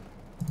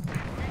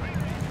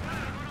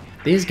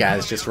 These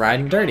guys just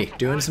riding dirty,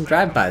 doing some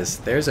drive-bys.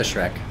 There's a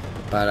Shrek.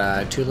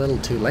 But too little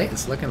too late,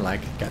 it's looking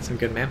like. Got some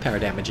good manpower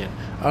damage in.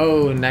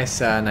 Oh,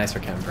 nice nice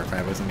Raketenwerfer.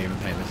 I wasn't even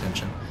paying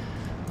attention.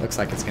 Looks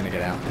like it's going to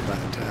get out,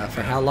 but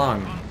for how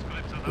long?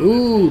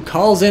 Ooh,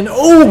 calls in.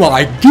 Oh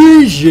my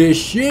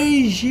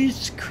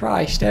Jesus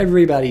Christ,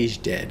 everybody's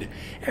dead.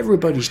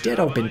 Everybody's dead.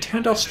 I've been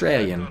turned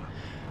Australian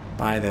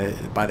by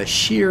the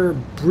sheer,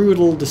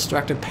 brutal,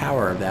 destructive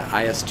power of that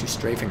IS-2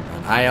 strafing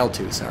run.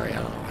 IL-2, sorry,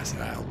 I don't know why I said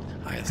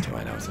IS-2,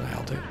 I know it's an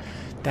IL-2.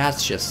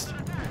 That's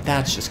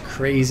just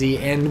crazy,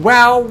 and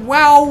wow,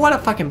 what a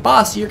fucking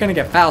boss. You're gonna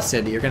get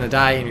Fausted, you're gonna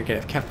die, and you're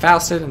gonna get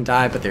Fausted and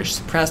die, but they're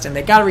suppressed, and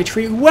they gotta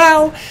retreat.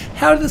 Wow,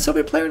 how did the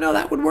Soviet player know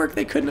that would work?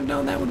 They couldn't have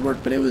known that would work,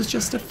 but it was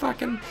just a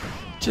fucking,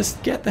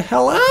 just get the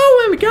hell,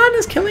 oh my god,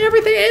 it's killing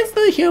everything. It's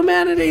the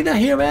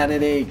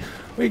humanity.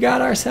 We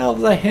got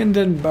ourselves a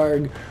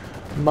Hindenburg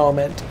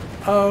moment.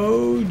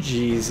 Oh,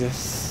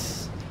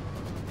 Jesus.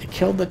 It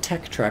killed the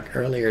tech truck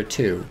earlier,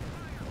 too.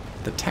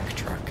 The tech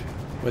truck.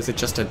 Was it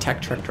just a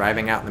tech truck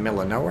driving out in the middle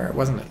of nowhere? It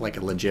wasn't like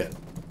a legit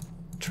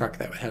truck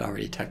that had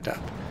already teched up.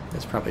 It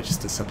was probably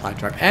just a supply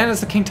truck. And it's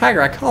the King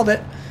Tiger. I called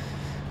it.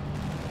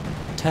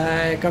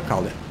 Tycho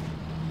called it.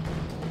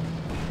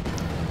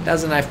 That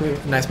was a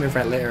nice move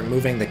right there,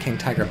 moving the King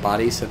Tiger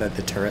body so that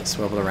the turret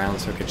swiveled around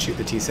so it could shoot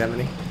the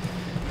T-70.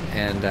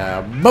 And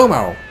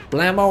boomo!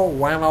 Blammo,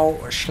 whammo,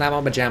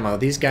 schlammo, bajammo.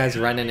 These guys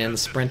running in,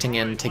 sprinting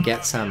in to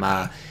get some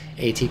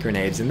AT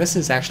grenades, and this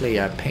is actually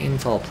a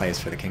painful place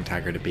for the King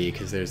Tiger to be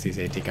because there's these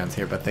AT guns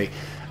here, but the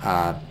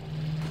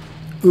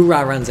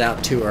Ura runs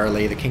out too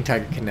early. The King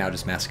Tiger can now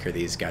just massacre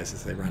these guys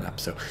as they run up.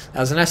 So that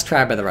was a nice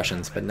try by the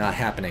Russians, but not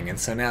happening. And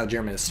so now the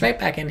German is straight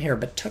back in here,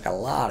 but took a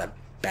lot of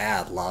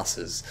bad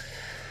losses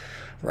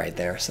right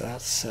there. So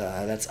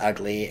that's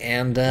ugly.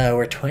 And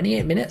we're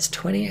 28 minutes,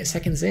 28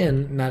 seconds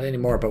in. Not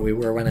anymore, but we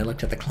were when I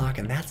looked at the clock,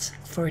 and that's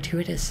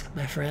fortuitous,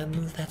 my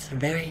friends. That's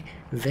very,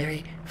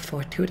 very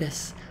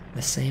fortuitous.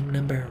 The same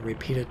number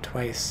repeated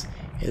twice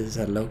is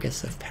a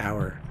locus of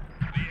power.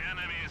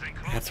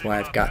 That's why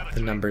I've got the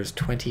numbers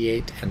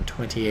 28 and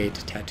 28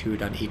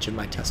 tattooed on each of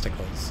my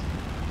testicles.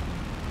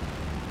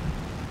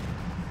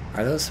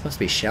 Are those supposed to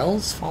be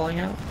shells falling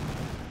out?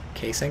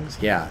 Casings?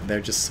 Yeah, they're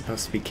just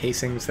supposed to be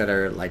casings that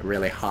are like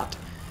really hot.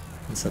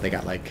 And so they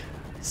got like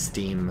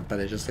steam,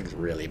 but it just looks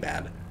really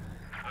bad.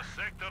 The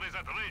sector is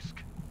at risk.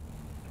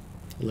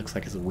 It looks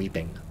like it's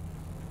weeping.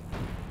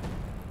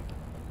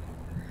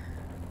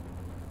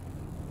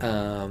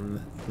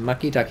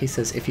 Mucky Ducky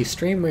says, if you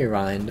stream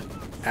Rewind,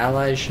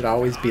 allies should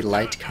always be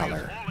light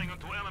color.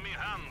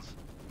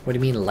 What do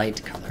you mean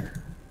light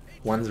color?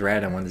 One's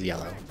red and one's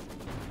yellow.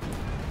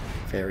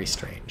 Very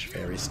strange,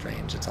 very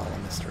strange. It's all a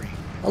mystery.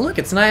 Oh look,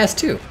 it's an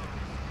IS-2.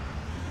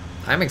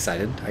 I'm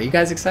excited. Are you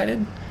guys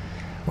excited?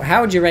 Well,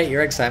 how would you rate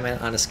your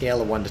excitement on a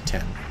scale of 1 to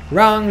 10?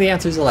 Wrong, the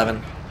answer is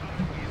 11.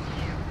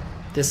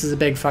 This is a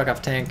big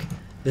fuck-off tank.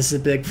 This is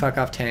a big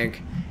fuck-off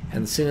tank.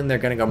 And soon they're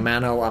gonna go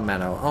mano a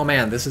mano. Oh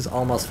man, this is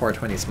almost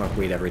 420 smoke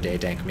weed every day,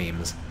 dank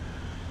memes.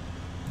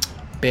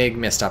 Big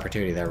missed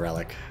opportunity there,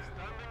 Relic.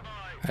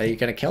 Are you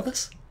gonna kill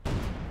this?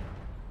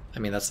 I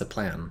mean, that's the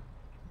plan.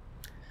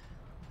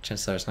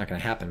 Chances are it's not gonna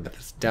happen, but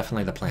that's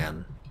definitely the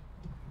plan.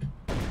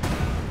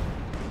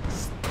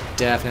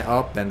 Definitely.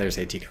 Oh, then there's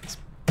AT guns.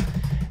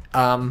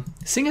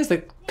 Seeing as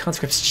the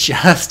conscripts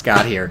just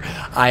got here,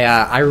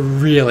 I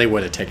really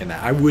would have taken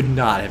that. I would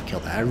not have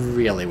killed that. I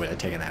really would have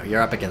taken that.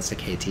 You're up against a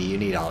KT. You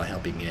need all the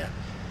help you can get.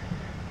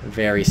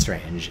 Very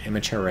strange.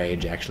 Immature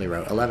Rage actually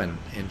wrote 11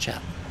 in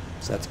chat.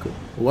 So that's cool.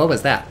 What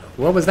was that?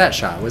 What was that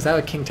shot? Was that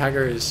a King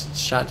Tiger's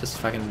shot just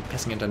fucking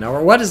pissing into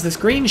nowhere? What is this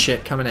green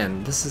shit coming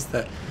in? This is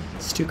the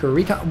Stuka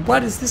Recon.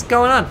 What is this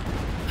going on?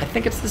 I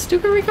think it's the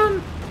Stuka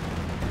Recon?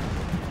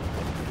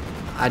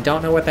 I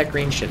don't know what that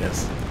green shit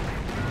is.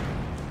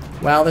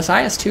 Well, this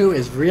IS-2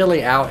 is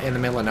really out in the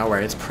middle of nowhere.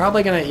 It's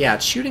probably gonna, yeah,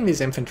 it's shooting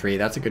these infantry.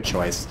 That's a good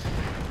choice.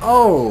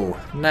 Oh,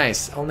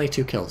 nice. Only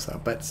 2 kills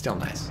though, but still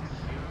nice.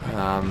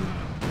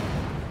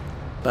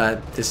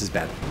 But this is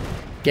bad.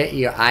 Get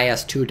your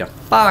IS-2 to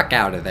fuck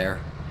out of there.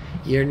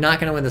 You're not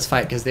gonna win this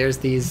fight because there's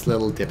these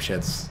little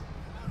dipshits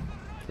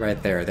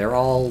right there. They're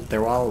all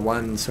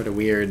one sort of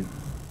weird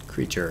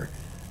creature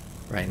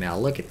right now.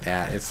 Look at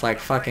that. It's like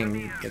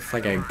fucking, it's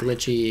like a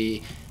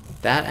glitchy.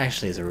 That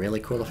actually is a really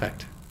cool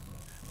effect.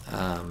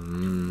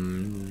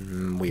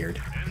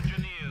 Weird.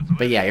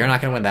 But yeah, you're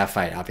not gonna win that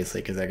fight,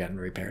 obviously, because they're getting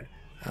repaired.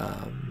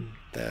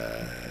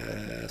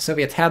 The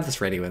Soviets have this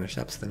radio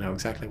intercept, so they know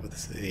exactly what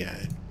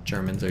the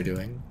Germans are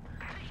doing.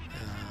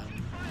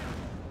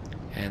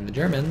 And the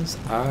Germans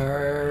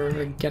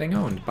are getting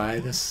owned by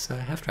this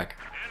half-track.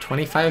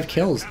 25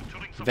 kills.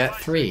 Vet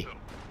 3.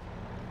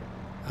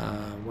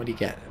 What do you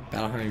get?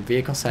 Battle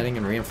vehicle sighting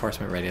and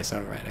reinforcement radius.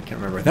 Oh, right, I can't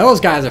remember.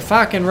 Those guys are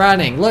fucking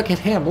running! Look at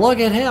him! Look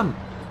at him!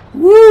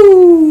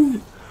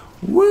 Woo!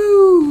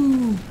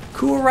 Woo!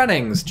 Cool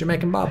runnings!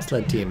 Jamaican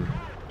bobsled team.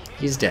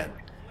 He's dead.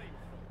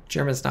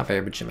 German's not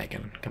very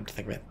Jamaican, come to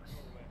think of it.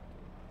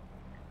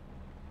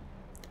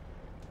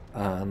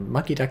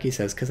 Mucky Ducky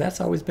says, because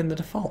that's always been the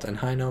default in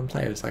high-known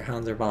players like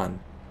Hans or Von.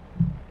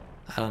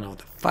 I don't know what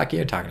the fuck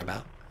you're talking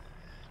about.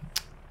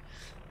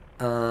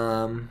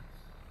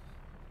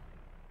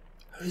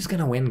 Who's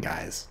gonna win,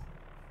 guys?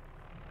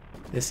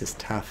 This is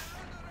tough.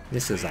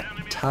 This is a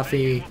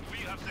toughie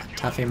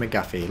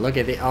McGuffey. Look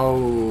at the,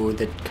 oh,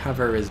 the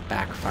cover is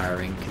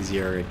backfiring because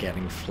you're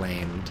getting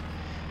flamed.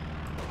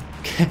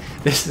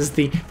 This is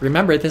the,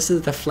 remember, this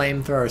is the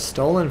flamethrower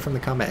stolen from the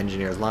combat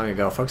engineers long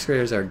ago. Focus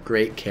graders are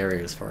great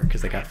carriers for it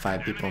because they got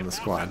 5 people in the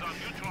squad.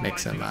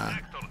 Makes them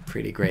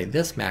pretty great.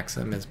 This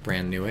Maxim is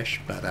brand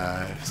newish, but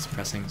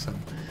suppressing some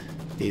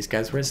these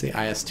guys. Where's the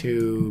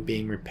IS-2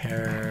 being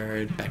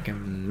repaired? Back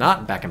in,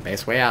 not back in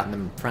base, way out in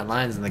the front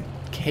lines, and the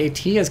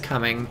KT is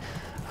coming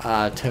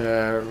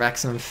to wreck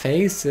some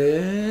faces.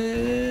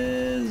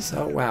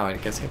 Oh wow, I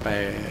guess hit by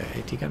a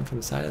AT gun from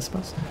the side, I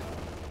suppose.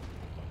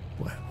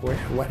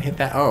 What hit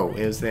that? Oh,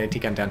 it was the AT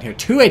gun down here.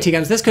 2 AT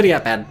guns. This could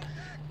get bad.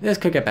 This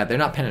could get bad. They're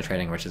not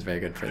penetrating, which is very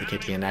good for the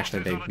KT, and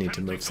actually they need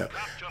to move. So,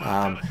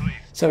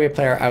 Soviet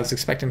player, I was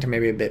expecting to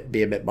maybe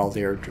be a bit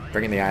ballsier,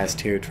 bringing the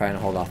IS-2, trying to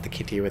hold off the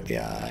KT with the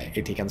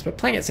AT guns, but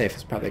playing it safe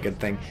is probably a good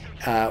thing.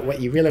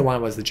 What you really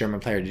wanted was the German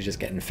player to just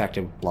get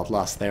infected with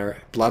bloodlust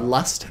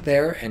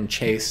there, and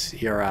chase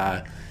your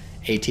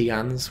AT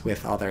guns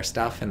with all their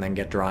stuff, and then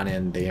get drawn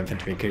in. The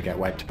infantry could get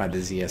wiped by the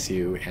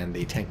ZSU, and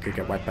the tank could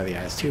get wiped by the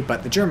IS-2,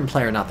 but the German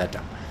player not that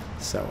dumb.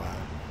 So,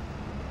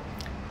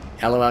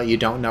 LOL, you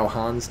don't know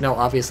Hans? No,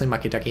 obviously,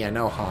 Mucky Ducky, I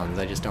know Hans.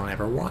 I just don't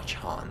ever watch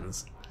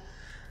Hans.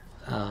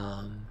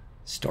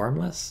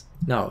 Stormless?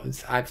 No,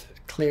 I've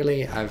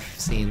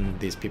seen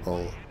these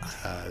people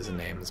as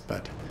names,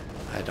 but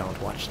I don't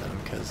watch them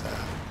because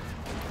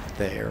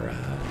they're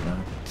not.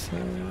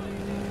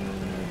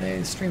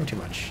 They stream too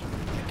much.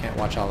 I can't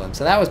watch all of them.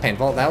 So that was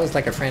painful. That was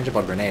like a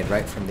frangible grenade,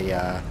 right? From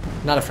the,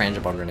 not a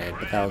frangible grenade,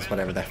 but that was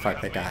whatever the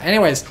fuck they got.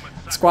 Anyways,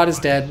 the squad is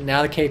dead.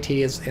 Now the KT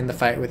is in the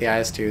fight with the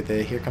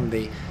IS-2. Here come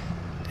the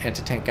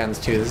anti-tank guns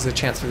too. This is a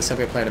chance for the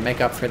Soviet player to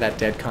make up for that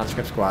dead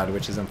conscript squad,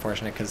 which is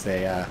unfortunate because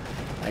they,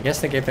 I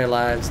guess they gave their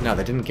lives. No,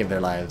 they didn't give their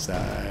lives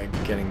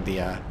getting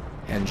the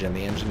engine.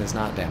 The engine is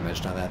not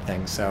damaged on that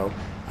thing. So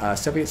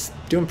Soviets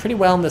doing pretty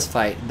well in this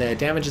fight. The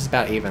damage is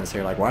about even, so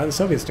you're like, why are the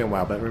Soviets doing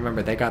well? But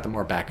remember, they got the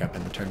more backup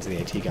in terms of the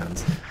AT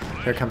guns.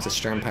 Here comes the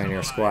Sturm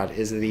Pioneer squad.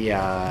 Is the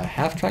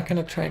half-track going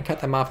to try and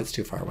cut them off? It's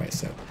too far away,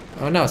 so...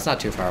 Oh, no, it's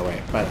not too far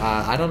away. But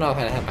I don't know if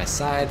I have my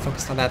side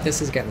focused on that.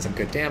 This is getting some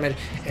good damage,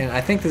 and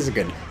I think this is a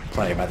good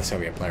play by the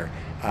Soviet player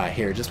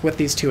here. Just with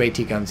these 2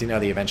 AT guns, you know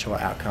the eventual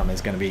outcome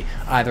is going to be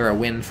either a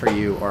win for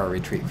you or a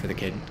retreat for the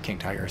King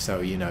Tiger. So,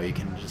 you know, you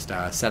can just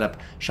set up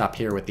shop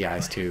here with the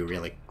IS-2,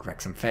 really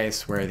wreck some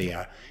face, where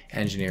the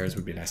engineers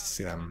would be nice to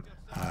see them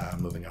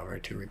moving over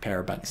to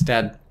repair. But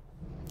instead,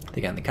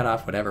 they got the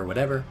cutoff,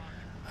 whatever.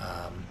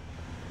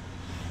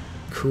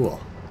 Cool.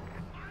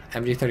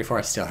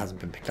 MG34 still hasn't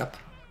been picked up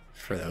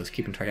for those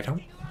keeping track at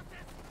home.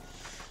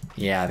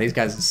 Yeah, these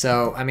guys,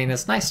 so, I mean,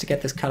 it's nice to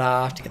get this cut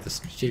off, to get this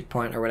strategic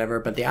point or whatever,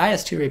 but the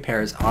IS-2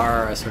 repairs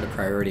are a sort of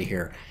priority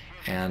here,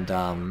 and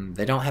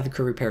they don't have the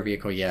crew repair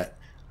vehicle yet.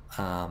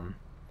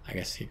 I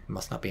guess he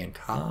must not be in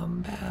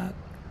combat.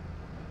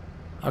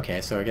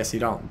 Okay, so I guess you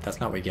don't, that's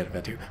not what you get at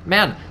Vet 2.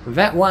 Man,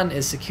 Vet 1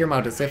 is secure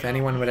mode, as if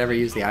anyone would ever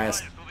use the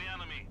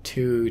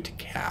IS-2 to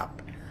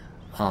cap.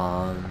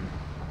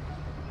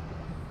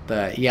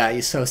 But yeah,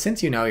 so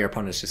since you know your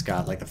opponent's just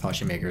got like the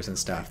Fauci makers and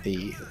stuff,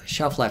 the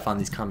shelf life on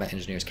these combat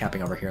engineers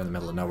capping over here in the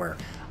middle of nowhere,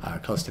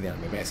 close to the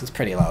enemy base, is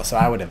pretty low. So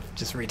I would have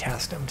just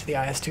retasked them to the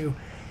IS-2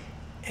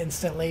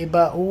 instantly.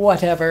 But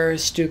whatever,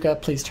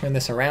 Stuka, please turn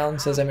this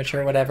around, says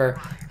Immature,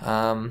 whatever.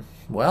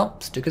 Well,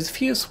 Stuka's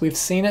Fuse. We've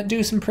seen it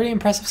do some pretty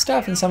impressive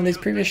stuff in some of these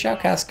previous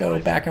shoutcasts. Go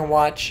back and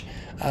watch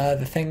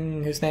the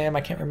thing whose name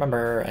I can't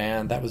remember,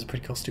 and that was a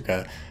pretty cool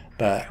Stuka.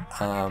 But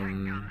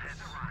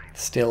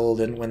still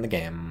didn't win the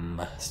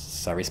game.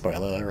 Sorry,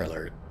 spoiler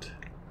alert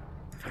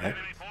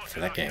for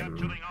that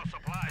game.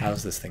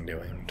 How's this thing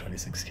doing?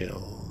 26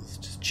 kills,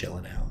 just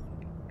chilling out.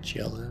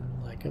 Chilling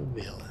like a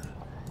villain.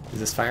 Is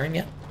this firing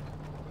yet?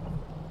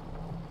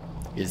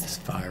 Is this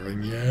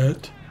firing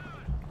yet?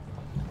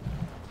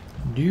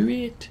 Do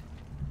it.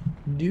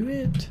 Do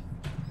it.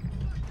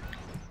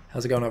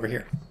 How's it going over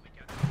here?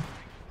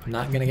 I'm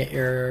not gonna get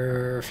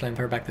your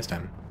flamethrower back this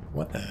time.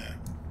 What the?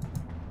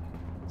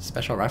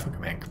 Special rifle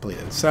command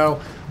completed.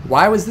 So,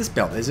 why was this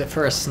built? Is it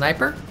for a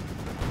sniper?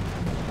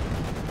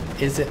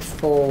 Is it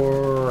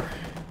for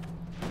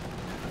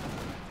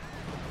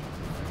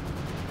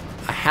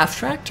a half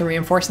track to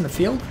reinforce in the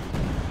field?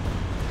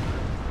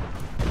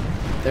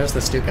 There's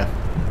the Stuka.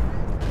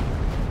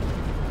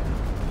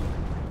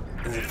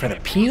 Is it for the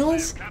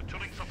penals?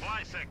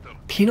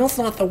 Penal's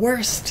not the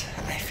worst.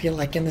 I feel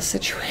like in this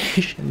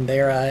situation,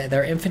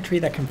 they're infantry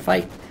that can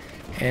fight.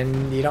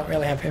 And you don't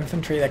really have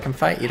infantry that can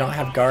fight. You don't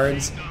have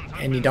guards,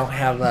 and you don't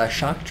have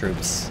shock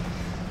troops.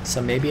 So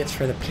maybe it's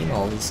for the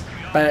penals.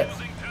 But,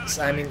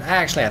 I mean,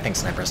 I think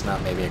Sniper's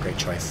not maybe a great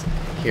choice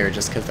here,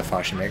 just because the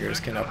Fauci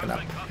makers can open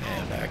up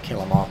and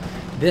kill them all.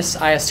 This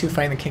IS-2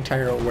 fighting the King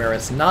Tiger, where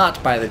it's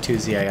not by the 2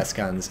 ZIS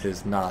guns,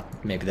 is not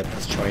maybe the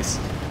best choice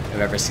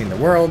I've ever seen in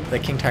the world. The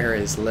King Tiger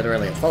is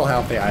literally at full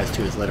health. The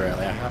IS-2 is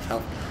literally at half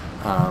health.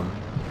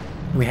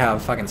 We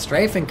have fucking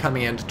Strafing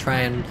coming in to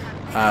try and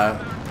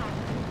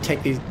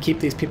keep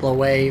these people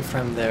away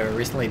from the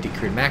recently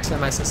decreed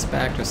maximum, I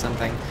suspect, or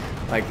something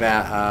like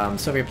that.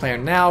 Soviet player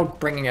now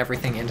bringing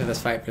everything into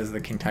this fight because of the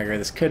King Tiger.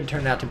 This could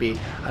turn out to be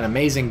an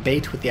amazing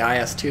bait with the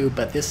IS-2,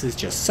 but this is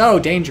just so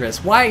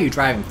dangerous. Why are you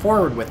driving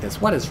forward with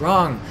this? What is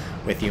wrong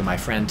with you, my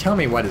friend? Tell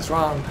me what is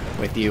wrong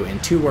with you in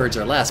 2 words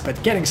or less.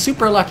 But getting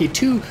super lucky,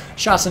 2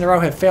 shots in a row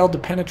have failed to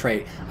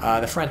penetrate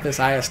the front of this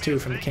IS-2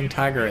 from the King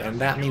Tiger, and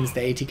that means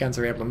the AT guns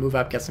are able to move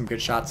up, get some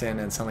good shots in,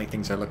 and suddenly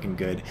things are looking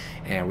good.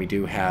 And we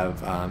do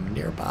have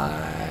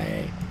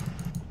nearby...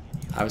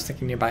 I was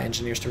thinking nearby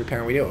engineers to repair,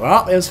 and we do.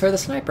 Well, it was for the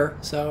sniper,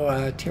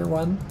 so tier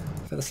 1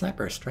 for the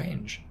sniper.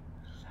 Strange.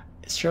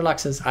 Sherlock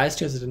says, IS-2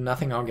 has done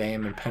nothing all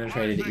game and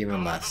penetrated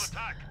even less.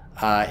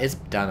 It's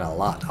done a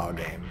lot all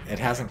game. It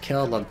hasn't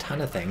killed a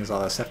ton of things,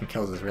 although 7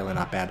 kills is really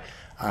not bad.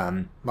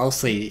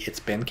 Mostly, it's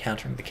been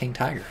countering the King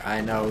Tiger.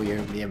 I know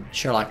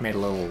Sherlock made a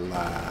little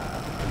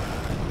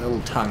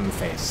tongue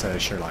face, so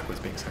Sherlock was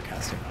being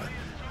sarcastic, but...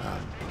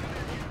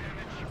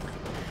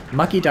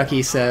 Mucky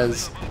Ducky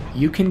says,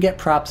 you can get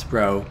props,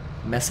 bro.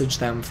 Message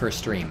them for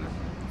stream.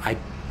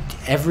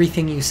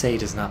 Everything you say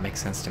does not make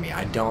sense to me.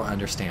 I don't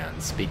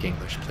understand. Speak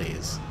English,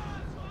 please.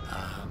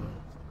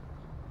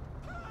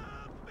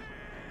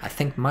 I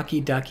think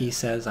Mucky Ducky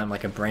says I'm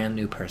like a brand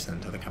new person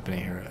to the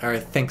Company Heroes, or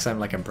thinks I'm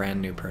like a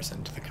brand new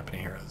person to the Company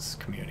Heroes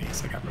community.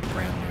 It's like I'm a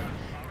brand new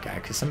guy,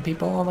 because some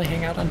people only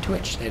hang out on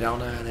Twitch. They don't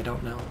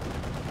know.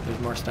 There's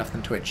more stuff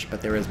than Twitch,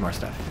 but there is more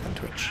stuff than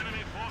Twitch.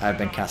 I've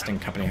been casting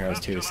Company Heroes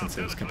 2 since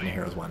it was Company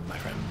Heroes 1, my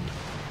friend.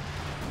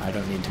 I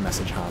don't need to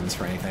message Hans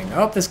for anything.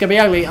 Oh, this is gonna be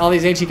ugly. All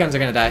these AT guns are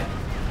gonna die.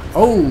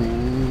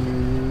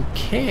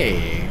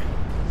 Okay.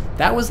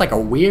 That was like a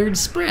weird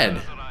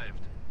spread.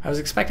 I was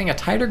expecting a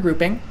tighter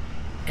grouping,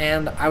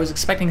 and I was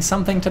expecting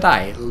something to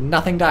die.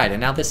 Nothing died, and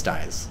now this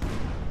dies.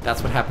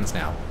 That's what happens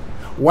now.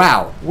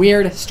 Wow.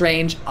 Weird,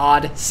 strange,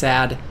 odd,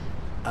 sad,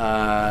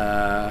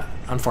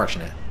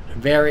 unfortunate.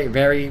 Very,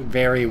 very,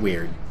 very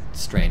weird.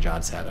 Strange,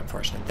 odd, sad,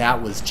 unfortunate.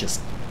 That's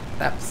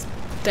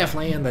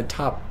definitely in the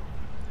top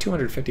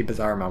 250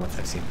 bizarre moments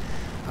I've seen.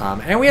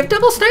 And we have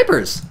double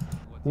snipers!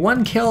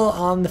 1 kill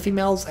on the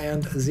females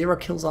and 0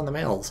 kills on the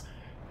males.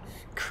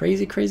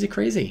 Crazy, crazy,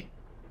 crazy.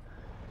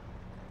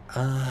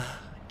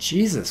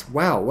 Jesus,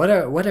 wow,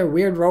 what a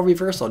weird role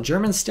reversal.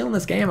 Germans still in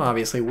this game,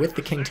 obviously, with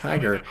the King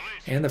Tiger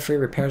and the free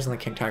repairs on the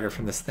King Tiger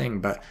from this thing,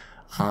 but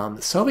the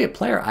Soviet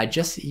player, I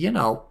just,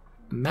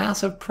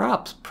 massive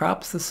props.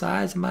 Props the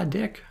size of my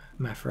dick,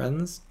 my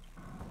friends.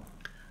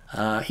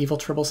 Evil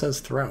Tribble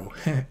says throw.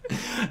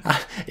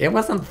 It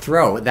wasn't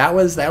throw. That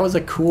was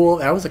a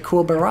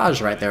cool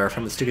barrage right there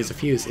from the Stukas of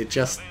Fuse. It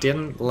just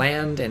didn't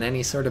land in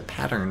any sort of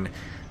pattern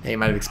that you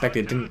might have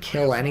expected. It didn't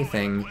kill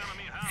anything,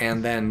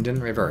 and then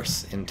didn't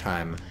reverse in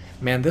time.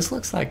 Man, this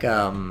looks like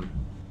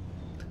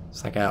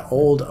it's like an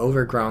old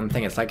overgrown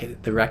thing. It's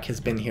like the wreck has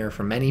been here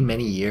for many,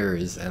 many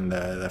years, and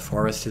the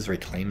forest has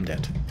reclaimed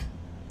it.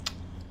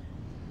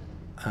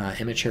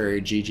 Immature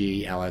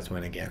GG allies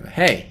win again.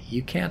 Hey,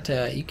 you can't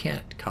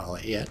call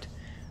it yet.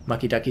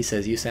 Mucky Ducky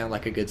says you sound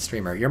like a good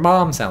streamer. Your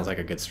mom sounds like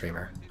a good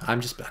streamer.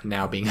 I'm just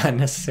now being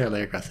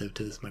unnecessarily aggressive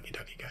to this Mucky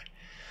Ducky guy.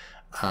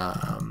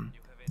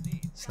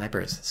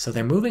 Snipers. So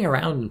they're moving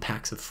around in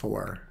packs of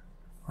 4,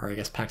 or I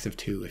guess packs of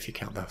 2 if you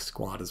count the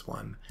squad as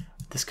 1.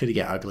 This could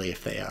get ugly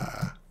if they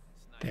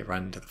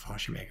run into the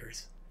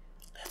Fallschirmjägers.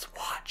 Let's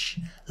watch.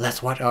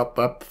 Let's watch. Up,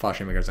 up.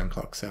 Fallschirmjägers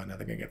uncloak, so now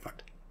they're gonna get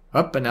fucked.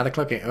 Up, and now they're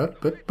cloaking.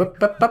 Up, up,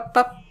 up, up, up,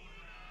 up.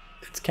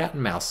 It's cat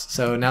and mouse.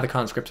 So now the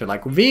conscripts are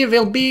like, we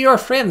will be your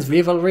friends.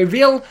 We will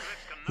reveal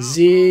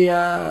the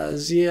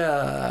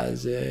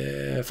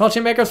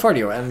Fallschirmjägers for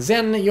you, and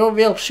then you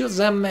will shoot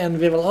them, and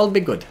we will all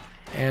be good.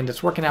 And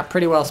it's working out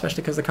pretty well,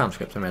 especially because the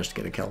conscripts managed to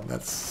get a kill.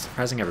 That's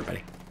surprising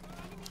everybody.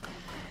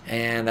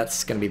 And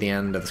that's going to be the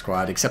end of the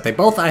squad, except they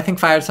both, I think,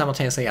 fired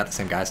simultaneously at the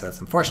same guy, so that's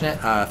unfortunate.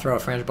 Throw a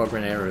frangible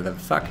grenade or the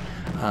fuck.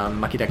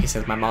 Mucky Ducky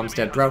says, my mom's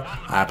dead, bro.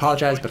 I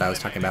apologize, but I was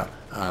talking about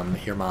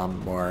your mom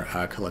more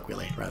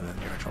colloquially rather than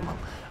your actual mom.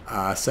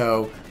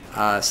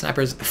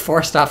 Snipers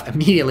forced off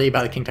immediately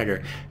by the King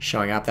Tiger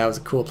showing up. That was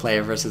a cool play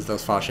versus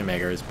those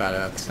Fallschirmjägers,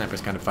 but the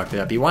snipers kind of fucked it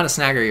up. You want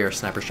to snagger your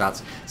sniper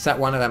shots. Set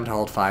one of them to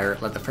hold fire.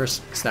 Let the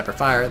first sniper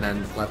fire,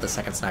 then let the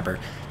second sniper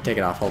take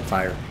it off, hold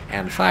fire,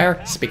 and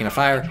fire. Speaking of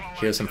fire,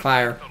 here's some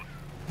fire.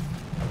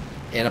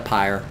 In a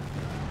pyre.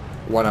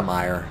 What a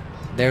mire.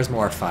 There's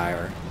more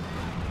fire.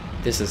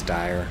 This is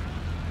dire.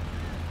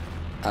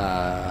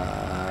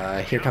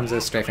 Here comes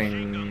a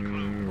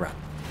strafing run.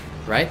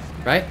 Right?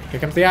 Here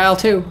comes the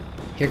IL-2.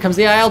 Here comes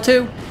the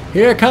IL-2.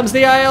 Here comes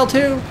the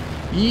IL-2.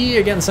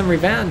 Yee, getting some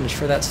revenge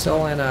for that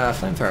stolen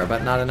flamethrower,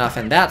 but not enough.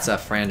 And that's a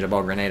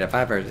frangible grenade. If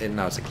I ever...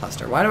 No, it's a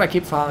cluster. Why do I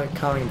keep calling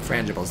them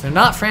frangibles? They're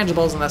not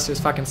frangibles unless there's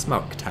fucking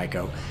smoke,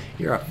 Tycho.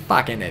 You're a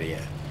fucking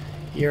idiot.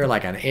 You're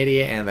like an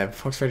idiot, and the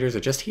Volkswagens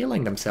are just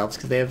healing themselves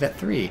because they have Vet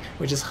 3,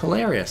 which is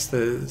hilarious.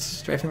 The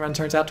strafing run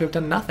turns out to have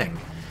done nothing.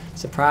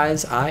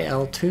 Surprise,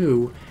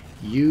 IL-2,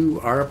 you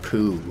are a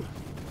poo.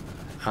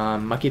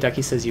 Mucky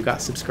Ducky says you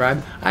got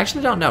subscribed. I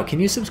actually don't know. Can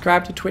you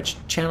subscribe to Twitch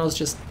channels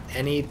just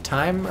any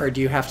time, or do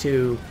you have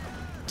to...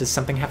 Does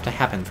something have to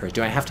happen first?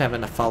 Do I have to have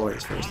enough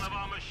followers first?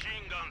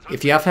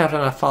 If you have to have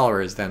enough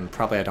followers, then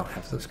probably I don't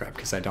have to subscribe,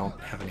 because I don't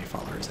have any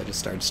followers. I just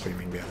started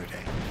streaming the other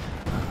day.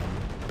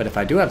 But if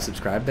I do have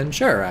subscribed, then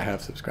sure, I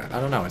have subscribed. I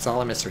don't know. It's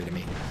all a mystery to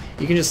me.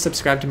 You can just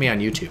subscribe to me on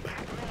YouTube.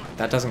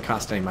 That doesn't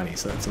cost any money,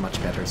 so that's a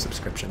much better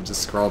subscription.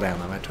 Just scroll down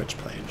on my Twitch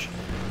page.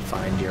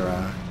 Find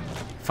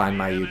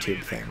my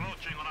YouTube thing.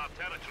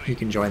 You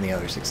can join the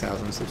other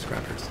 6,000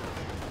 subscribers.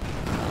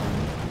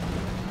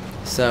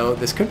 So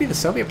this could be the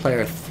Soviet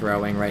player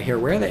throwing right here.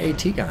 Where are the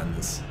AT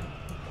guns?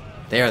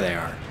 There they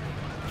are.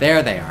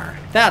 There they are.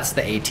 That's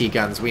the AT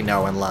guns we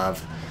know and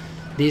love.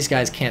 These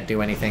guys can't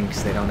do anything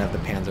because they don't have the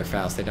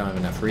Panzerfaust. They don't have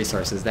enough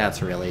resources.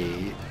 That's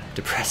really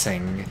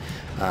depressing.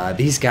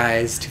 These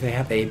guys,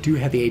 they do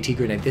have the AT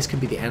grenade. This could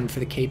be the end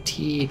for the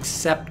KT,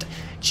 except...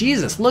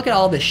 Jesus, look at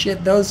all this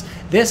shit.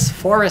 This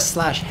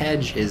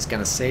forest/hedge is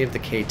gonna save the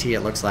KT, it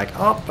looks like.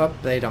 Oh,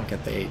 they don't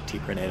get the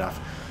AT grenade off.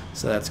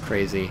 So that's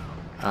crazy.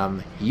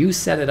 You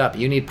set it up.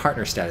 You need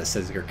partner status,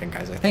 says Gherkin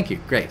Kaiser. Thank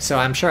you. Great. So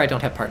I'm sure I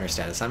don't have partner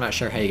status. I'm not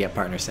sure how you get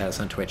partner status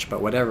on Twitch,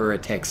 but whatever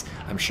it takes,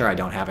 I'm sure I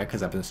don't have it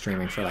because I've been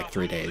streaming for like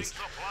 3 days.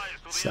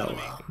 So,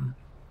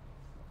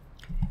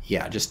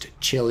 yeah, just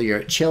chill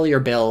your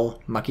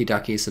bill, Mucky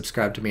Ducky,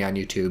 subscribe to me on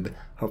YouTube.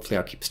 Hopefully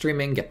I'll keep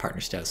streaming, get partner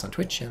status on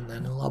Twitch, and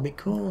then it'll all be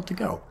cool to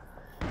go.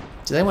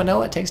 Does anyone know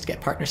what it takes to get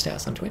partner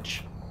status on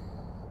Twitch?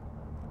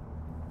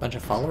 Bunch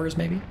of followers,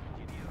 maybe?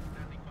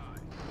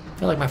 I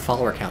feel like my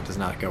follower count does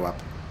not go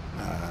up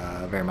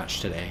very much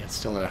today. It's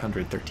still at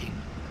 113.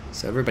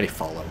 So everybody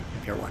follow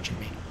if you're watching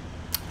me.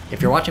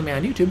 If you're watching me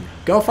on YouTube,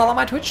 go follow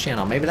my Twitch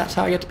channel. Maybe that's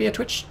how I get to be a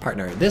Twitch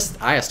partner. This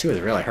IS2 has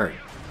really hurt.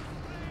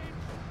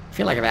 I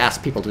feel like I've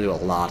asked people to do a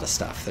lot of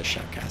stuff this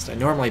shoutcast. I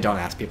normally don't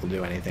ask people to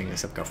do anything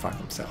except go fuck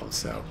themselves.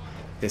 So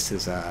this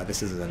is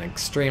an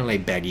extremely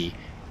beggy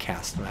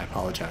cast, and I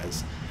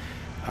apologize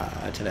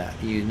to that.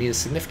 You need a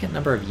significant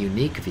number of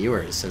unique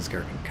viewers, says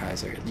Gherkin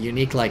Kaiser.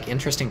 Unique, like,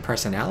 interesting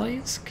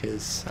personalities?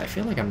 Because I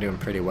feel like I'm doing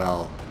pretty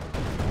well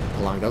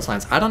along those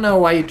lines. I don't know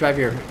why you drive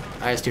your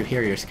IS2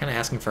 here. You're just kind of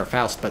asking for a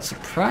Faust, but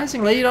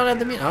surprisingly you don't have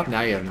the oh,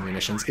 now you have the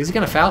munitions. Is he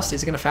going to Faust? Is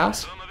he going to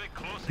Faust?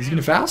 He's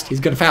gonna Faust? He's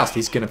gonna Faust.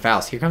 He's gonna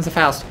Faust. Here comes the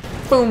Faust.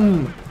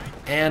 Boom!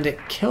 And it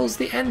kills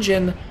the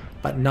engine,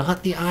 but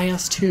not the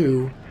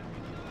IS-2.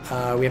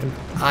 We have an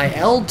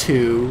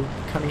IL-2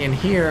 coming in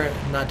here,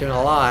 not doing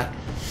a lot.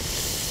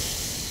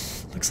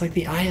 Looks like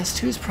the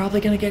IS-2 is probably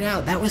gonna get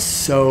out. That was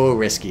so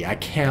risky. I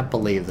can't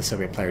believe the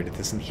Soviet player did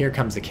this. And here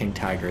comes the King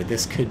Tiger.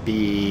 This could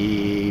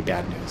be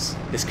bad news.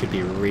 This could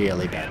be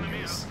really bad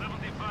news.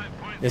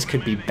 This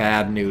could be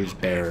bad news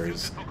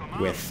bears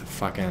with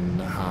fucking,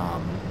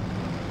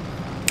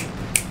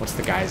 what's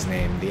the guy's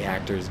name? The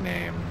actor's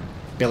name?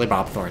 Billy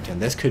Bob Thornton.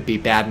 This could be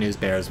bad news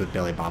bears with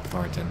Billy Bob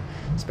Thornton,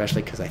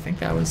 especially because I think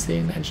that was the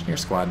engineer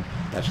squad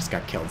that just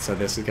got killed. So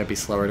this is going to be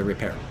slower to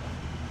repair.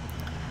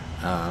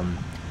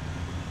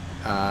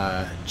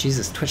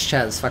 Jesus, Twitch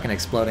chat is fucking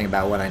exploding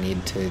about what I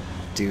need to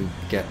do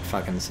get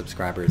fucking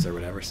subscribers or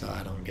whatever, so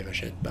I don't give a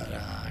shit, but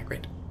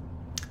great.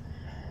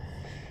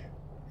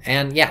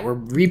 And yeah, we're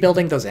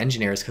rebuilding those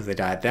engineers because they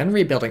died, then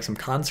rebuilding some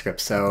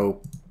conscripts,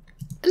 so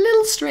a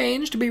little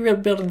strange to be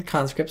rebuilding the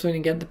conscripts when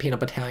you get the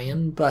Peanut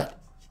Battalion, but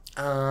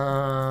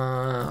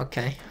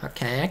okay,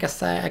 I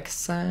guess I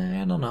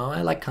don't know,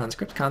 I like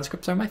conscripts.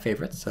 Conscripts are my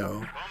favorite,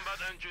 so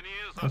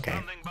okay.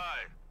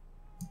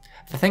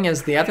 The thing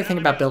is, the other thing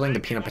about building the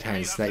Peanut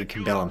Battalions is that you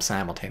can build them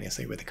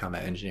simultaneously with the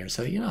combat engineers.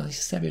 So, you know, you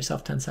just have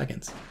yourself 10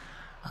 seconds.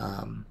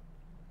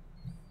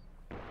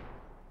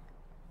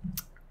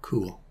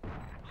 Cool.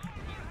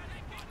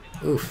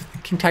 Oof.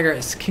 King Tiger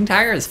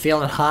is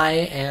feeling high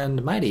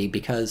and mighty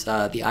because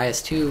the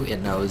IS-2 it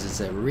knows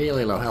is at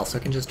really low health, so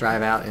it can just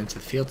drive out into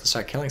the field to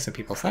start killing some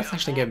people. So that's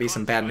actually going to be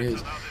some bad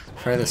news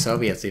for the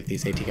Soviets if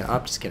these AT guns... Oh,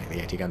 just kidding,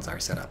 the AT guns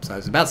aren't set up. So I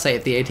was about to say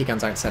if the AT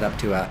guns aren't set up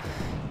to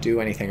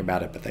do anything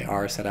about it, but they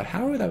are set up.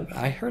 How are the...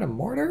 I heard a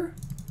mortar?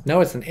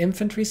 No, it's an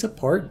infantry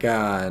support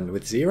gun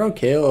with 0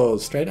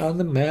 kills, straight on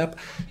the map,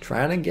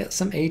 trying to get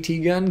some AT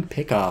gun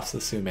pickoffs,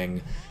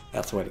 assuming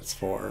that's what it's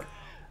for.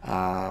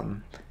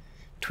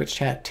 Twitch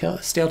chat,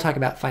 still talk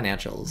about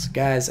financials.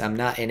 Guys, I'm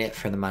not in it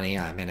for the money,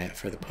 I'm in it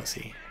for the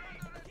pussy.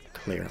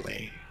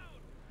 Clearly.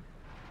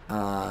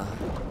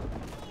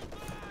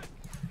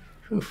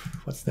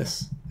 Oof, what's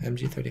this?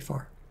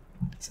 MG34.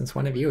 Since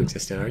when have you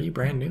existed? Are you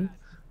brand new?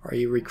 Or are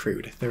you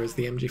recruit? There was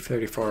the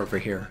MG34 over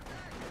here.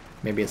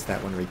 Maybe it's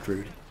that one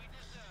recruit.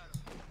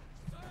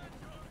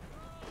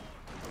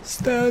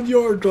 Stand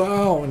your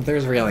ground!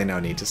 There's really no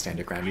need to stand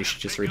your ground. You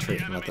should just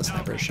retreat and let the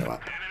snipers show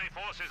up.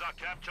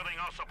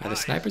 Are the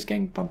snipers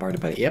getting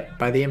bombarded by the... Yep,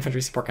 by the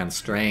infantry support gun.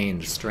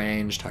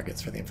 Strange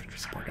targets for the infantry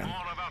support gun.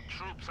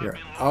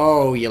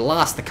 Oh, you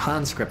lost the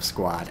conscript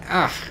squad.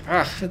 Ugh,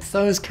 it's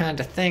those kind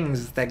of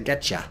things that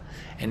get you.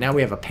 And now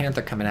we have a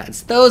Panther coming out.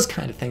 It's those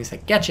kind of things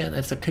that get you. And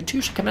it's a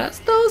Katyusha coming out. It's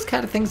those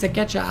kind of things that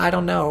get you. I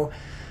don't know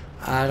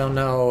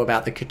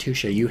about the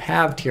Katyusha. You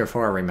have tier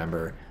 4,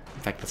 remember.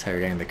 In fact, that's how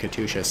you're getting the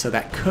Katyusha. So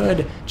that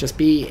could just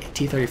be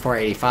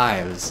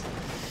T-34-85s.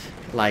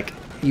 Like,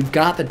 you've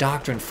got the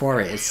doctrine for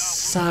it. It's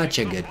such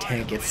a good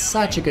tank. It's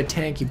such a good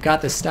tank. You've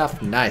got this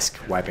stuff. Nice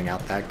wiping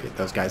out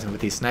those guys. And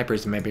with these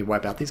snipers, maybe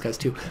wipe out these guys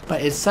too.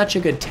 But it's such a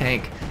good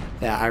tank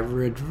that I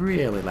would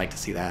really like to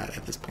see that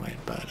at this point.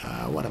 But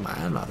what am I?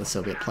 I'm not a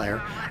Soviet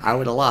player. I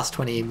would have lost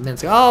 20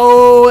 minutes ago.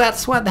 Oh,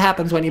 that's what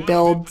happens when you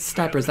build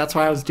snipers. That's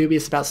why I was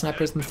dubious about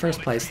snipers in the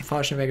first place. The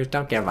Polish invaders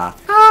don't give a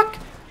fuck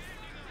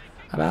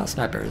about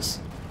snipers.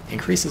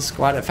 Increases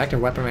squad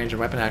effective weapon range and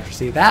weapon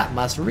accuracy. That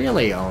must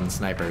really own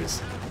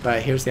snipers.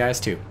 But here's the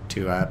IS-2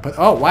 to put...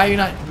 Oh, why are you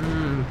not...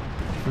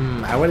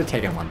 I would have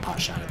taken one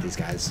pot shot at these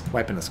guys.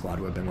 Wiping the squad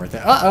would have been worth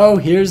it. Uh-oh,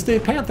 here's the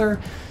Panther.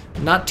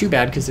 Not too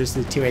bad because there's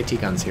the 2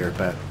 AT guns here,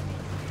 but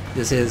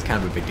this is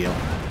kind of a big deal.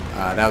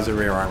 That was a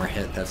rear armor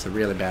hit. That's a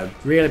really bad,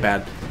 really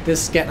bad.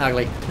 This is getting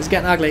ugly. This is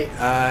getting ugly.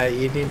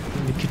 You need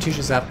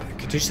Katyusha's up.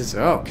 Katyusha's...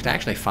 Oh, could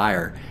actually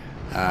fire.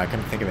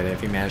 Come to think of it,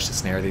 if you manage to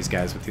snare these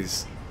guys with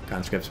these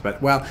conscripts.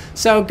 But, well,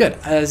 so good.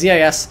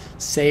 ZIS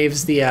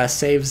saves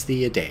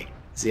the day.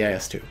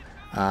 ZIS-2.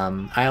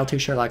 IL-2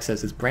 Sherlock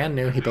says it's brand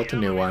new. He built a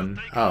new one.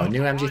 Oh,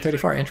 new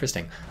MG34.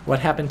 Interesting. What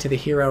happened to the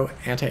Hero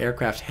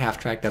anti-aircraft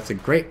half-track? That's a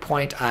great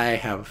point. I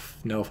have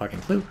no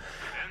fucking clue.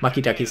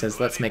 Mucky Ducky says,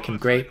 let's make him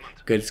great.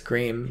 Good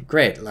scream.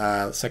 Great.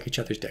 Suck each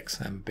other's dicks.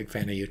 I'm a big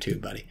fan of you too,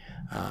 buddy.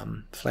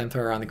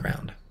 Flamethrower on the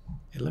ground.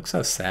 It looks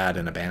so sad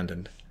and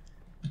abandoned.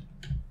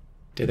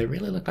 Did they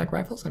really look like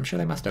rifles? I'm sure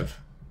they must have.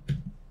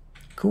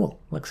 Cool.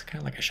 Looks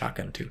kind of like a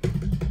shotgun too.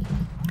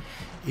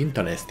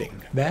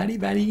 Interesting. Very,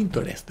 very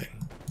interesting.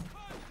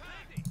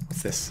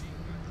 What's this?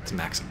 It's a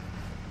Maxim.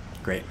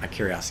 Great. My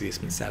curiosity has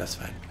been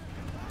satisfied.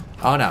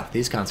 Oh no,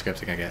 these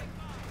conscripts are gonna get...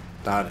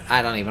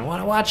 I don't even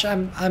want to watch.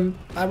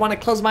 I want to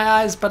close my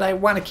eyes, but I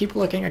want to keep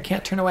looking. I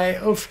can't turn away.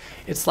 Oof.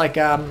 It's like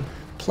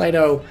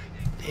Plato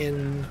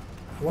in...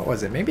 What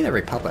was it? Maybe the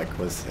Republic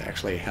was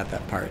actually had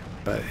that part,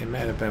 but it might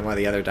have been one of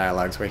the other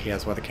dialogues where he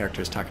has one of the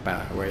characters talk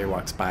about where he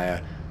walks by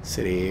a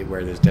city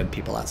where there's dead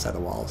people outside the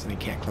walls and he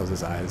can't close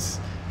his eyes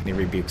and he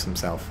rebukes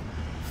himself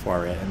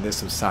for it. And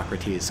this was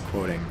Socrates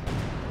quoting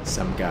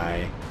some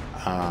guy.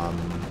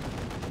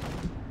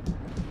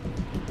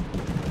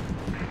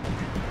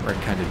 We're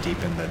kind of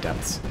deep in the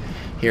depths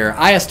here.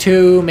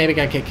 IS-2 maybe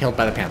gonna get killed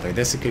by the Panther.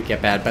 This could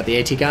get bad, but the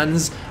AT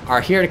guns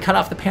are here to cut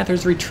off the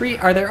Panther's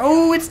retreat. Are there?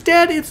 Oh, it's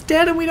dead,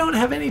 and we don't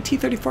have any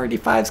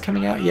T-34-85s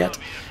coming out yet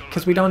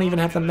because we don't even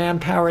have the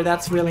manpower.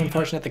 That's really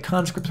unfortunate. The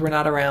conscripts were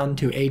not around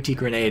to AT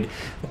grenade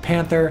the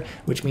Panther,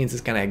 which means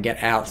it's gonna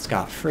get out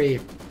scot-free.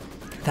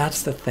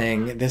 That's the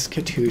thing. This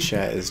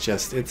Katyusha is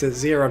just, it's a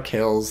 0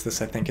 kills.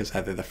 This I think is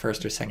either the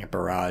first or second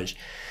barrage.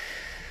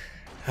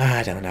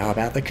 I don't know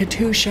about the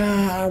Katyusha.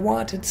 I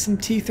wanted some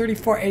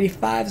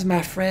T-34-85s,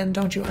 my friend.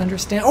 Don't you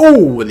understand?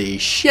 Holy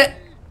shit!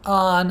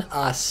 On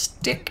a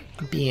stick.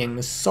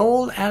 being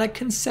sold at a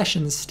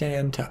concession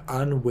stand to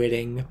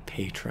unwitting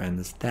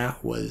patrons.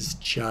 That was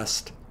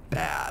just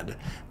bad.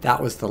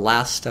 That was the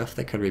last stuff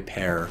that could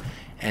repair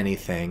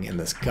anything in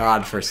this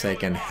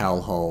godforsaken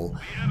hellhole.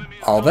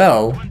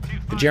 Although,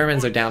 the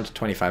Germans are down to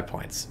 25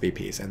 points,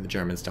 VPs, and the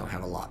Germans don't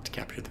have a lot to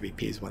capture the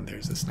VPs when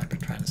there's a sniper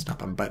trying to stop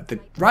them. But the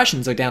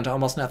Russians are down to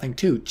almost nothing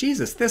too.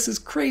 Jesus, this is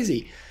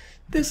crazy.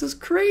 This is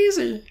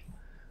crazy.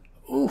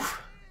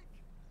 Oof.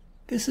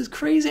 This is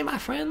crazy, my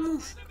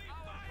friends.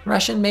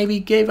 Russian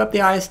maybe gave up the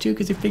IS-2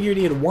 because he figured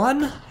he had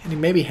won, and he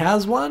maybe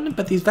has won,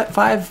 but these Vet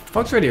 5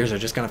 Volksgrenadiers are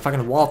just going to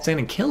fucking waltz in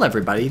and kill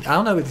everybody. I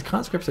don't know what these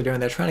conscripts are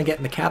doing. They're trying to get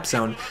in the cap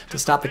zone to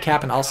stop the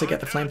cap and also get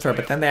the flamethrower,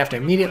 but then they have to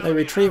immediately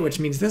retreat, which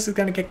means this is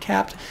going to get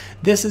capped.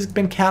 This has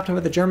been capped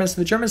with the Germans.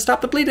 The Germans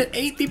stop the bleed at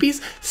 8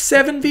 VPs,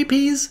 7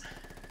 VPs,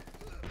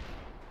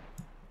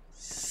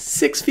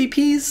 6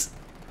 VPs.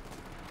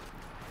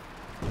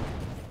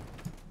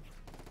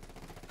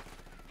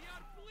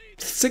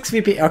 Six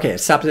VP. Okay, it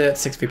stopped at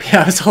 6 VP.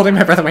 I was holding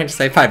my breath waiting to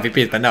say 5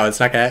 VPs, but no, it's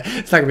not gonna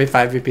be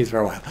 5 VPs for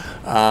a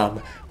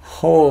while.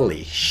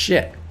 Holy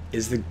shit!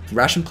 Is the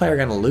Russian player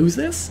gonna lose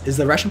this? Is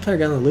the Russian player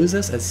gonna lose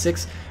this at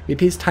 6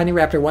 VPs? Tiny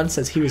Raptor 1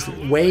 says he was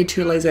way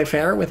too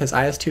laissez-faire with his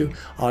IS-2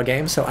 all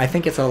game, so I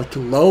think it's a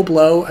low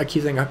blow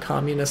accusing a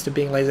communist of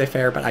being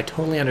laissez-faire, but I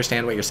totally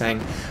understand what you're saying.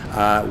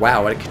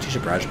 Wow, what a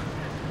Katyusha barrage.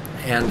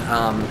 And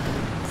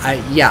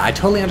yeah, I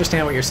totally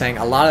understand what you're saying.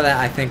 A lot of that,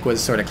 I think,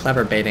 was sort of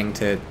clever baiting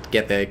to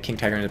get the King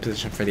Tiger in a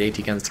position for the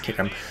AT guns to kick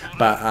him.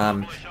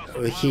 But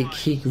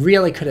he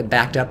really could have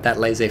backed up that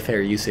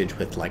laissez-faire usage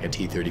with like a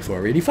T-34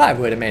 or 85.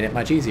 Would have made it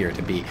much easier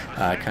to be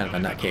kind of a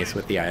nutcase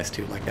with the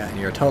IS-2 like that. And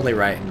you're totally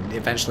right. And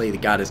eventually, the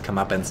god has come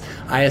up, and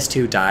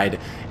IS-2 died,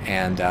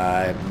 and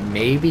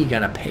maybe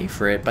gonna pay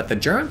for it. But the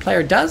German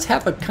player does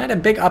have a kind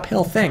of big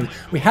uphill thing.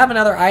 We have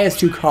another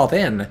IS-2 called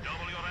in.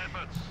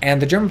 And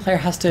the German player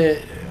has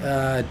to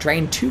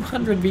drain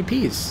 200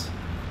 VPs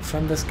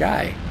from this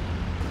guy.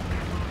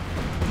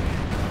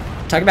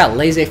 Talk about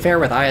laissez-faire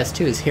with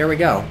IS-2s. Here we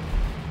go.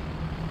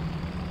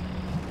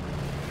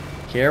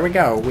 Here we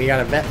go. We got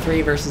a Vet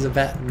 3 versus a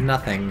Vet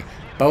nothing.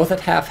 Both at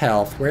half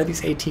health. Where are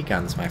these AT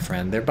guns, my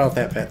friend? They're both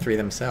at Vet 3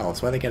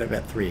 themselves. Why do they get a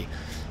Vet 3?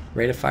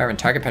 Rate of fire and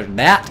target pattern.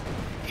 That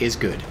is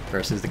good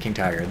versus the King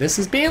Tiger. This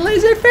is being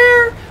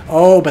laissez-faire.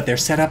 Oh, but they're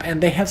set up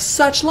and they have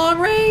such long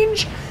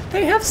range.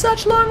 They have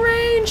such long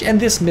range! And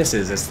this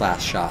misses its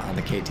last shot on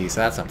the KT,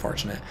 so that's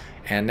unfortunate.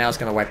 And now it's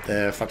going to wipe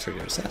the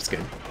Volksgrenadiers, so that's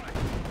good.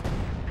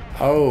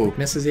 Oh,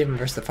 misses even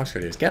versus the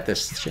Volksgrenadiers. Get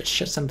this.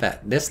 Shit some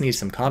vet. This needs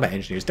some combat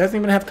engineers. Doesn't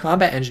even have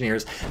combat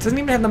engineers. Doesn't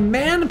even have the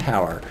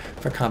manpower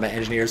for combat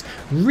engineers.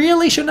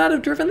 Really should not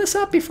have driven this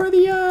up before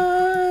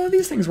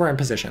these things were in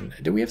position.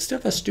 Do we have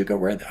still a Stuka?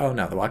 Where? Oh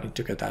no, the walking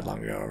Stuka died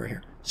long ago over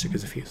here.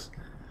 Stuka's a fuse.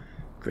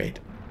 Great.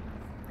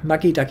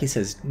 Mucky Ducky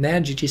says, nah,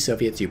 GG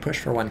Soviets, you push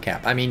for 1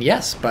 cap. I mean,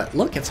 yes, but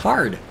look, it's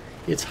hard.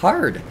 It's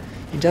hard.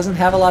 He doesn't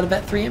have a lot of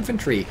Vet 3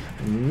 infantry.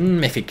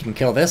 If he can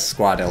kill this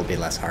squad, it'll be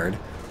less hard.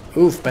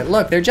 Oof, but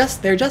look, they're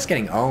just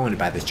getting owned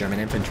by this German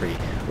infantry,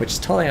 which is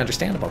totally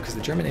understandable, because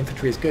the German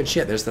infantry is good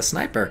shit. There's the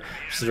sniper,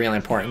 which is really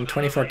important,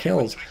 24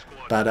 kills,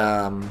 but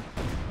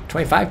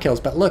 25 kills,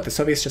 but look, the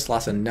Soviets just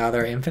lost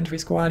another infantry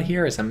squad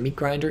here. As a meat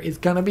grinder. It's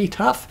gonna be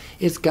tough.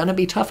 It's gonna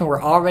be tough, and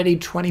we're already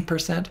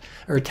 20%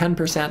 or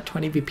 10%,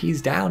 20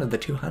 VPs down of the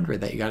 200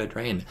 that you gotta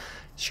drain.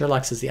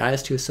 Sherlock says the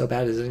IS-2 is so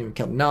bad it doesn't even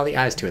kill. No, the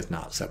IS-2 is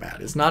not so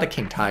bad. It's not a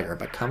King Tiger,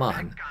 but come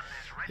on.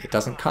 It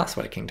doesn't cost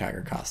what a King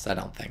Tiger costs, I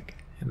don't think.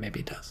 And maybe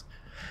it does.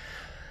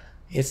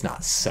 It's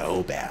not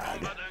so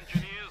bad.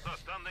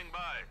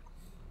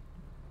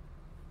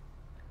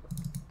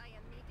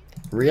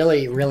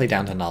 Really, really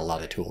down to not a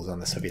lot of tools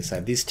on the Soviet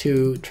side. These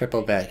 2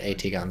 triple vet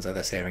AT guns are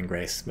the saving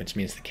grace, which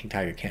means the King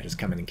Tiger can't just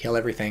come in and kill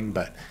everything,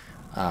 but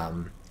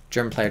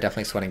German player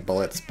definitely sweating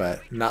bullets,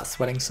 but not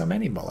sweating so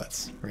many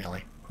bullets,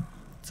 really.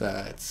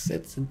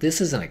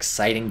 This is an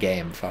exciting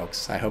game,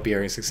 folks. I hope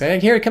you're as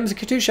excited. Here comes a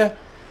Katyusha!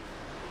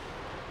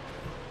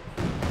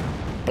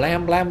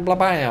 Blam, blam, blah,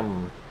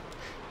 blam.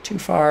 Too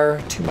far,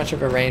 too much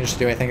of a range to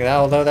do anything,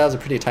 although that was a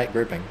pretty tight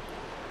grouping.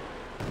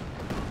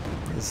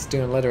 It's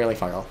doing literally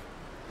fuck all.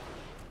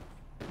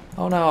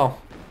 Oh no.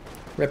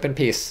 Rip in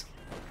peace.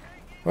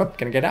 Whoop,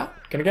 gonna get out?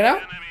 Gonna get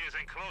out?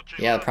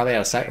 Yeah, probably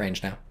out of sight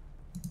range now.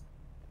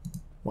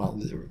 Well,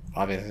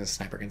 obviously the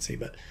sniper can see,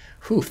 but...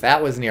 Whew,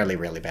 that was nearly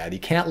really bad. You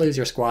can't lose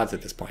your squads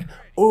at this point.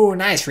 Ooh,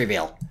 nice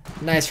reveal.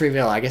 Nice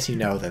reveal. I guess you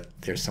know that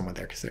there's someone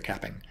there because they're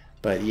capping.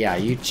 But yeah,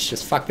 you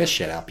just fuck this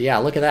shit up. Yeah,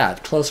 look at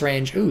that. Close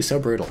range. Ooh, so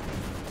brutal.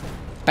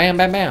 Bam,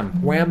 bam,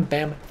 bam. Wham,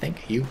 bam.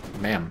 Thank you,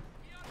 ma'am.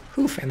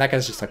 Oof, and that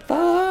guy's just like,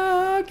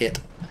 fuck it.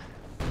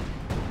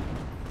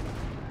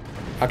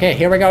 Okay,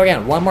 here we go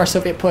again. One more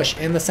Soviet push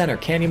in the center.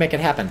 Can you make it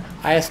happen?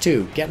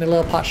 IS-2, getting a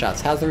little pot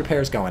shots. How's the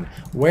repairs going?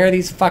 Where are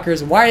these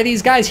fuckers? Why are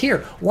these guys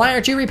here? Why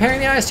aren't you repairing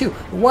the IS-2?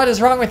 What is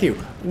wrong with you?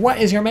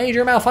 What is your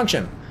major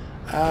malfunction?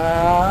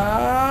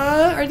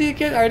 Are they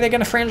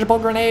gonna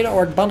frangible grenade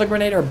or bundle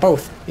grenade or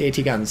both the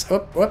AT guns?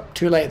 Whoop,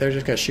 too late. They're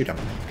just gonna shoot them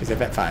because they're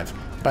Vet 5.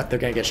 But they're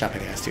gonna get shot by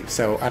the IS-2.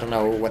 So I don't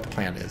know what the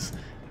plan is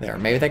there.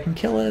 Maybe they can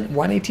kill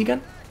one AT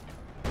gun?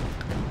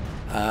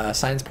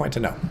 Signs point to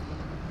no.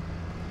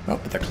 Oh,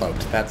 but they're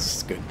cloaked.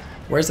 That's good.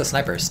 Where's the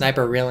sniper?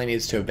 Sniper really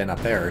needs to have been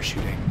up there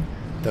shooting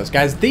those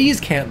guys.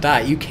 These can't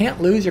die. You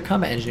can't lose your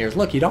combat engineers.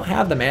 Look, you don't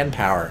have the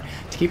manpower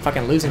to keep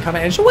fucking losing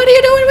combat engineers. What are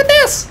you doing with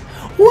this?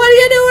 What are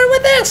you doing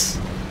with this?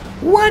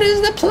 What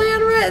is the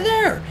plan right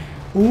there?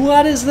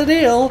 What is the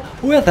deal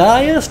with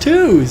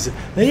IS-2s?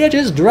 They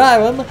just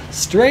drive them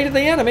straight at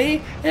the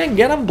enemy and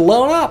get them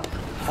blown up.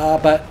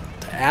 But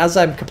as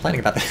I'm complaining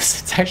about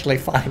this, it's actually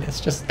fine. It's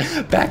just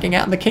backing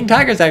out, and the King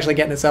Tiger's actually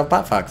getting itself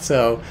butt fucked.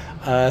 So,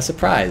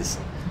 surprise.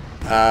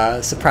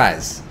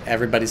 Surprise.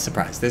 Everybody's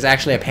surprised. There's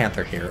actually a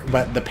Panther here,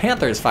 but the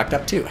Panther is fucked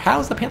up too.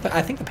 How's the Panther?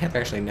 I think the Panther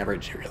actually never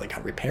really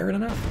got repaired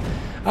enough.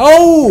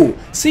 Oh!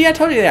 See, I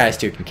told you the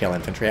IS-2 can kill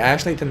infantry. I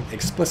actually didn't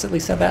explicitly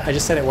say that. I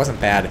just said it wasn't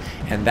bad,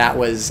 and that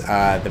was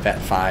the Vet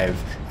 5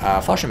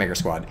 Fallschirmjäger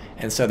squad.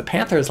 And so the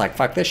Panther is like,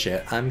 fuck this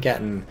shit. I'm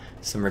getting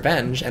some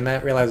revenge, and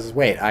then realizes,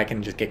 wait, I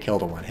can just get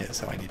killed in one hit,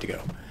 so I need to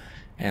go.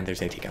 And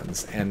there's AT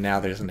guns, and now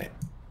there's an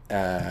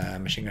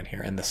machine gun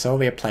here, and the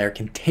Soviet player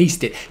can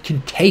taste it,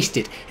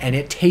 and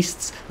it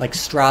tastes like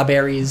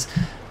strawberries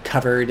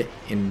covered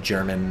in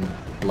German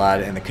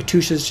blood. And the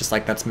Katyushas just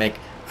like, let's make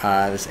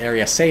this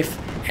area safe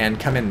and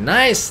come in.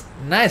 Nice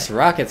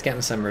rockets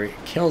getting some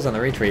kills on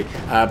the retreat,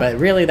 but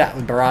really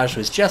that barrage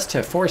was just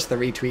to force the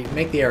retreat,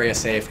 make the area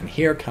safe, and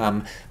here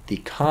come the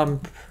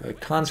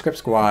conscript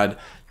squad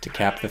to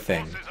cap the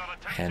thing.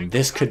 And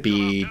this could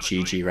be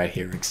GG right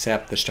here,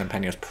 except the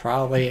Strampanos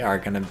probably are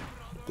gonna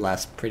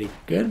last pretty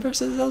good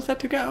versus those that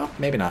to go.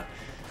 Maybe not.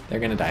 They're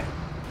gonna die.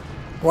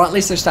 Well, at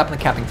least they're stopping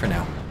the capping for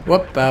now.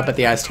 Whoop, but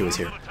the IS-2 is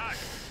here.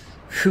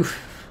 Whew.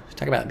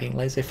 Talk about being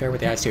laissez-faire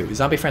with the IS-2.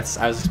 Zombie Francis.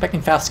 I was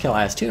expecting fast to kill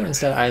IS-2,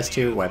 instead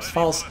IS-2 wipes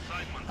false.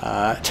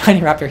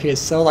 Tiny Raptor, he is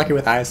so lucky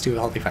with IS-2,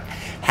 holy fuck.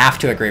 Have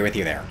to agree with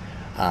you there.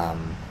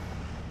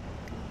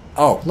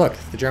 Oh, look,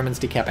 the Germans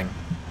decapping.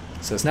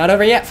 So it's not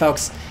over yet,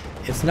 folks.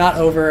 It's not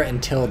over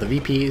until the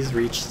VPs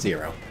reach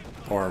 0,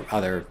 or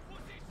other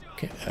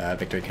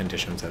victory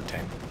conditions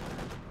obtained.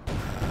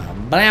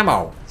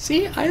 Blammo!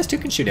 See, IS-2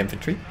 can shoot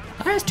infantry.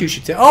 IS-2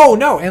 shoots it. Oh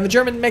no! And the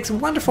German makes a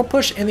wonderful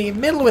push in the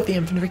middle with the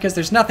infantry because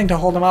there's nothing to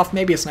hold them off.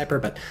 Maybe a sniper,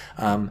 but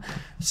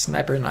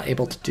sniper not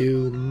able to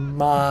do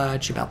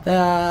much about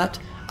that.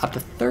 Up to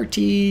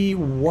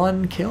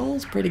 31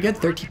 kills, pretty good.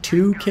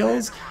 32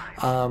 kills.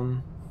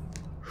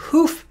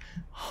 Hoof!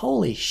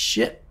 Holy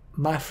shit,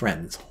 my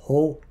friends!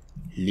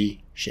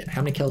 Holy shit!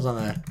 How many kills on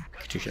the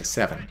Katyusha?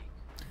 7.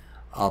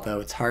 Although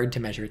it's hard to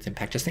measure its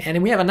impact.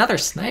 And we have another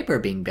sniper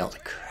being built.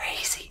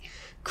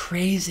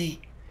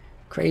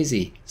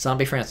 Crazy.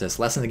 Zombie Francis,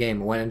 lesson in the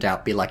game, when in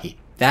doubt, be lucky.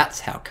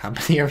 That's how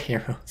Company of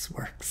Heroes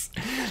works.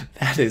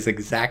 That is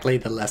exactly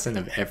the lesson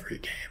of every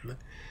game.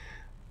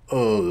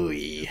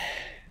 Oy.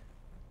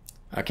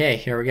 Okay,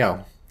 here we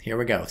go.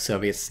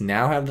 Soviets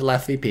now have the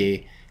left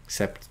VP,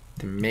 except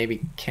they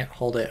maybe can't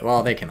hold it.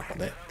 Well, they can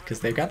hold it, because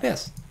they've got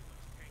this.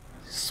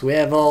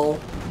 Swivel,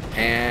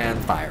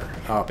 and fire.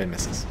 Oh, it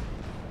misses.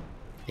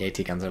 The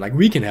AT guns are like,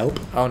 we can help.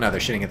 Oh no, they're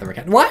shooting at the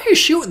Raketten. Why are you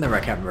shooting the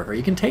Raketten River?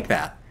 You can take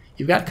that.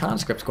 You've got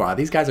conscript squad.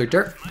 These guys are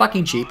dirt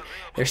fucking cheap.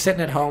 They're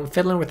sitting at home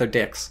fiddling with their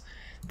dicks.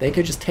 They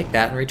could just take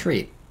that and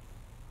retreat.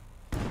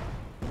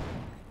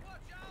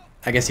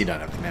 I guess you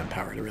don't have the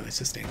manpower to really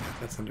sustain that.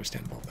 That's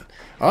understandable. But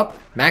oh,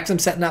 Maxim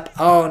setting up.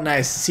 Oh,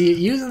 nice. See,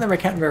 using the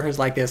Raketten Rivers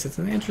like this, it's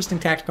an interesting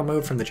tactical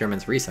move from the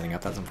Germans resetting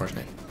up. That's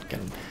unfortunate.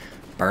 Getting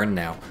burned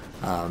now.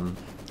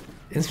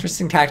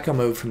 Interesting tactical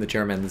move from the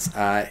Germans.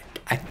 I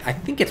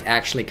think it's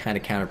actually kind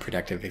of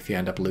counterproductive if you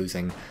end up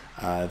losing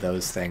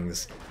those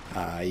things.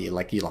 You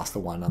lost the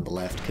one on the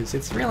left, because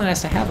it's really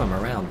nice to have them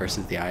around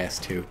versus the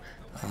IS-2.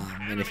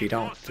 And if you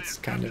don't, it's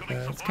kind of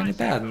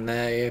bad.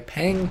 And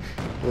Peng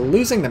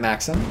losing the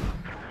Maxim.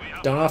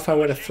 Don't know if I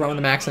would have thrown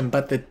the Maxim,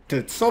 but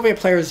the Soviet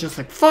player is just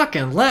like,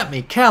 fucking let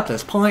me cap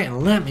this point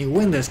and let me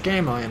win this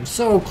game. I am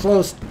so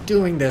close to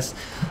doing this.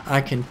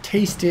 I can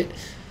taste it.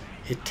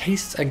 It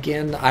tastes,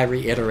 again, I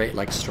reiterate,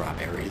 like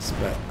strawberries,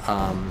 but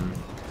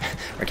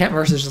Raketten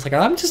Versus is just like,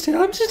 I'm just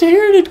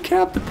here to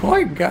cap the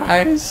point,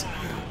 guys.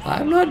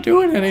 I'm not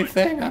doing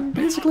anything. I'm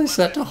basically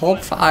set to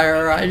hold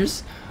fire.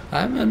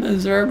 I'm an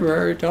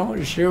observer.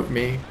 Don't shoot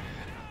me.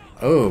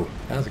 Oh,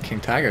 that was a King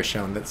Tiger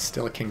shown. That's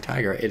still a King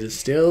Tiger. It is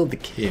still the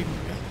king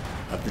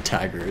of the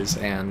tigers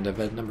and of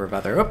a number of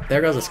other. Oh,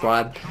 there goes the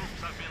squad.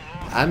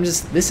 I'm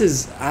just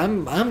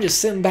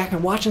sitting back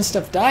and watching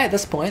stuff die at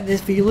this point.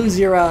 If you lose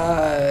your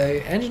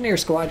engineer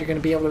squad, you're going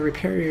to be able to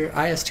repair your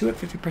IS-2 at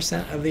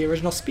 50% of the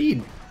original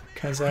speed.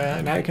 Because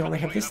now you can only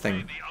have this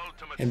thing.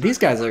 And these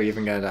guys are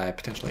even going to die,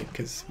 potentially.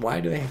 Because why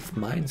do they have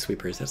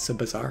minesweepers? That's so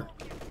bizarre.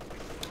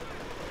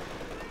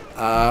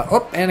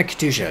 Oh, and a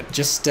Katyusha.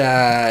 Just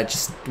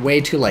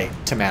way too late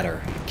to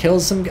matter.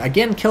 Kills some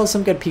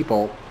good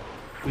people.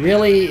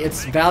 Really,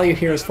 its value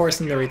here is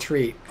forcing the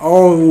retreat.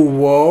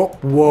 Oh,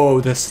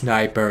 whoa, the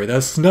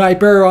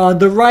sniper on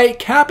the right,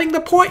 capping the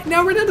point.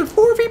 Now we're down to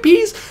 4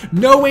 VPs.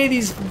 No way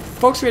these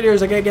folks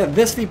raiders are gonna get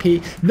this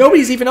VP.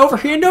 Nobody's even over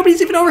here.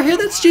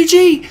 That's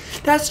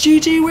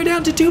GG. We're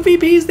down to 2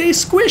 VPs. They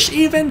squish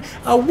even.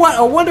 What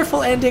a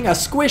wonderful ending. A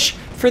squish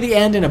for the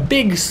end in a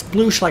big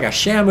sploosh, like a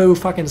Shamu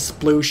fucking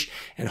sploosh.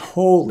 And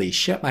holy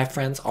shit, my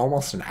friends,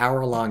 almost an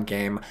hour-long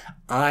game.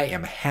 I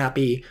am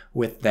happy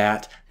with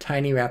that.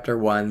 Tiny Raptor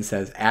 1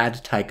 says,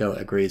 Add Tycho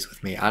agrees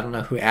with me. I don't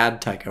know who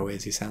Add Tycho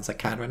is. He sounds like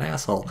kind of an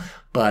asshole.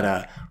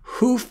 But,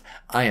 hoof,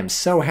 I am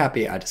so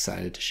happy I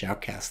decided to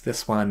shoutcast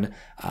this one.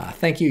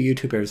 Thank you,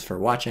 YouTubers, for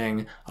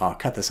watching. I'll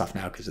cut this off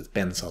now because it's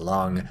been so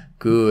long.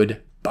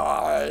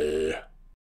 Goodbye.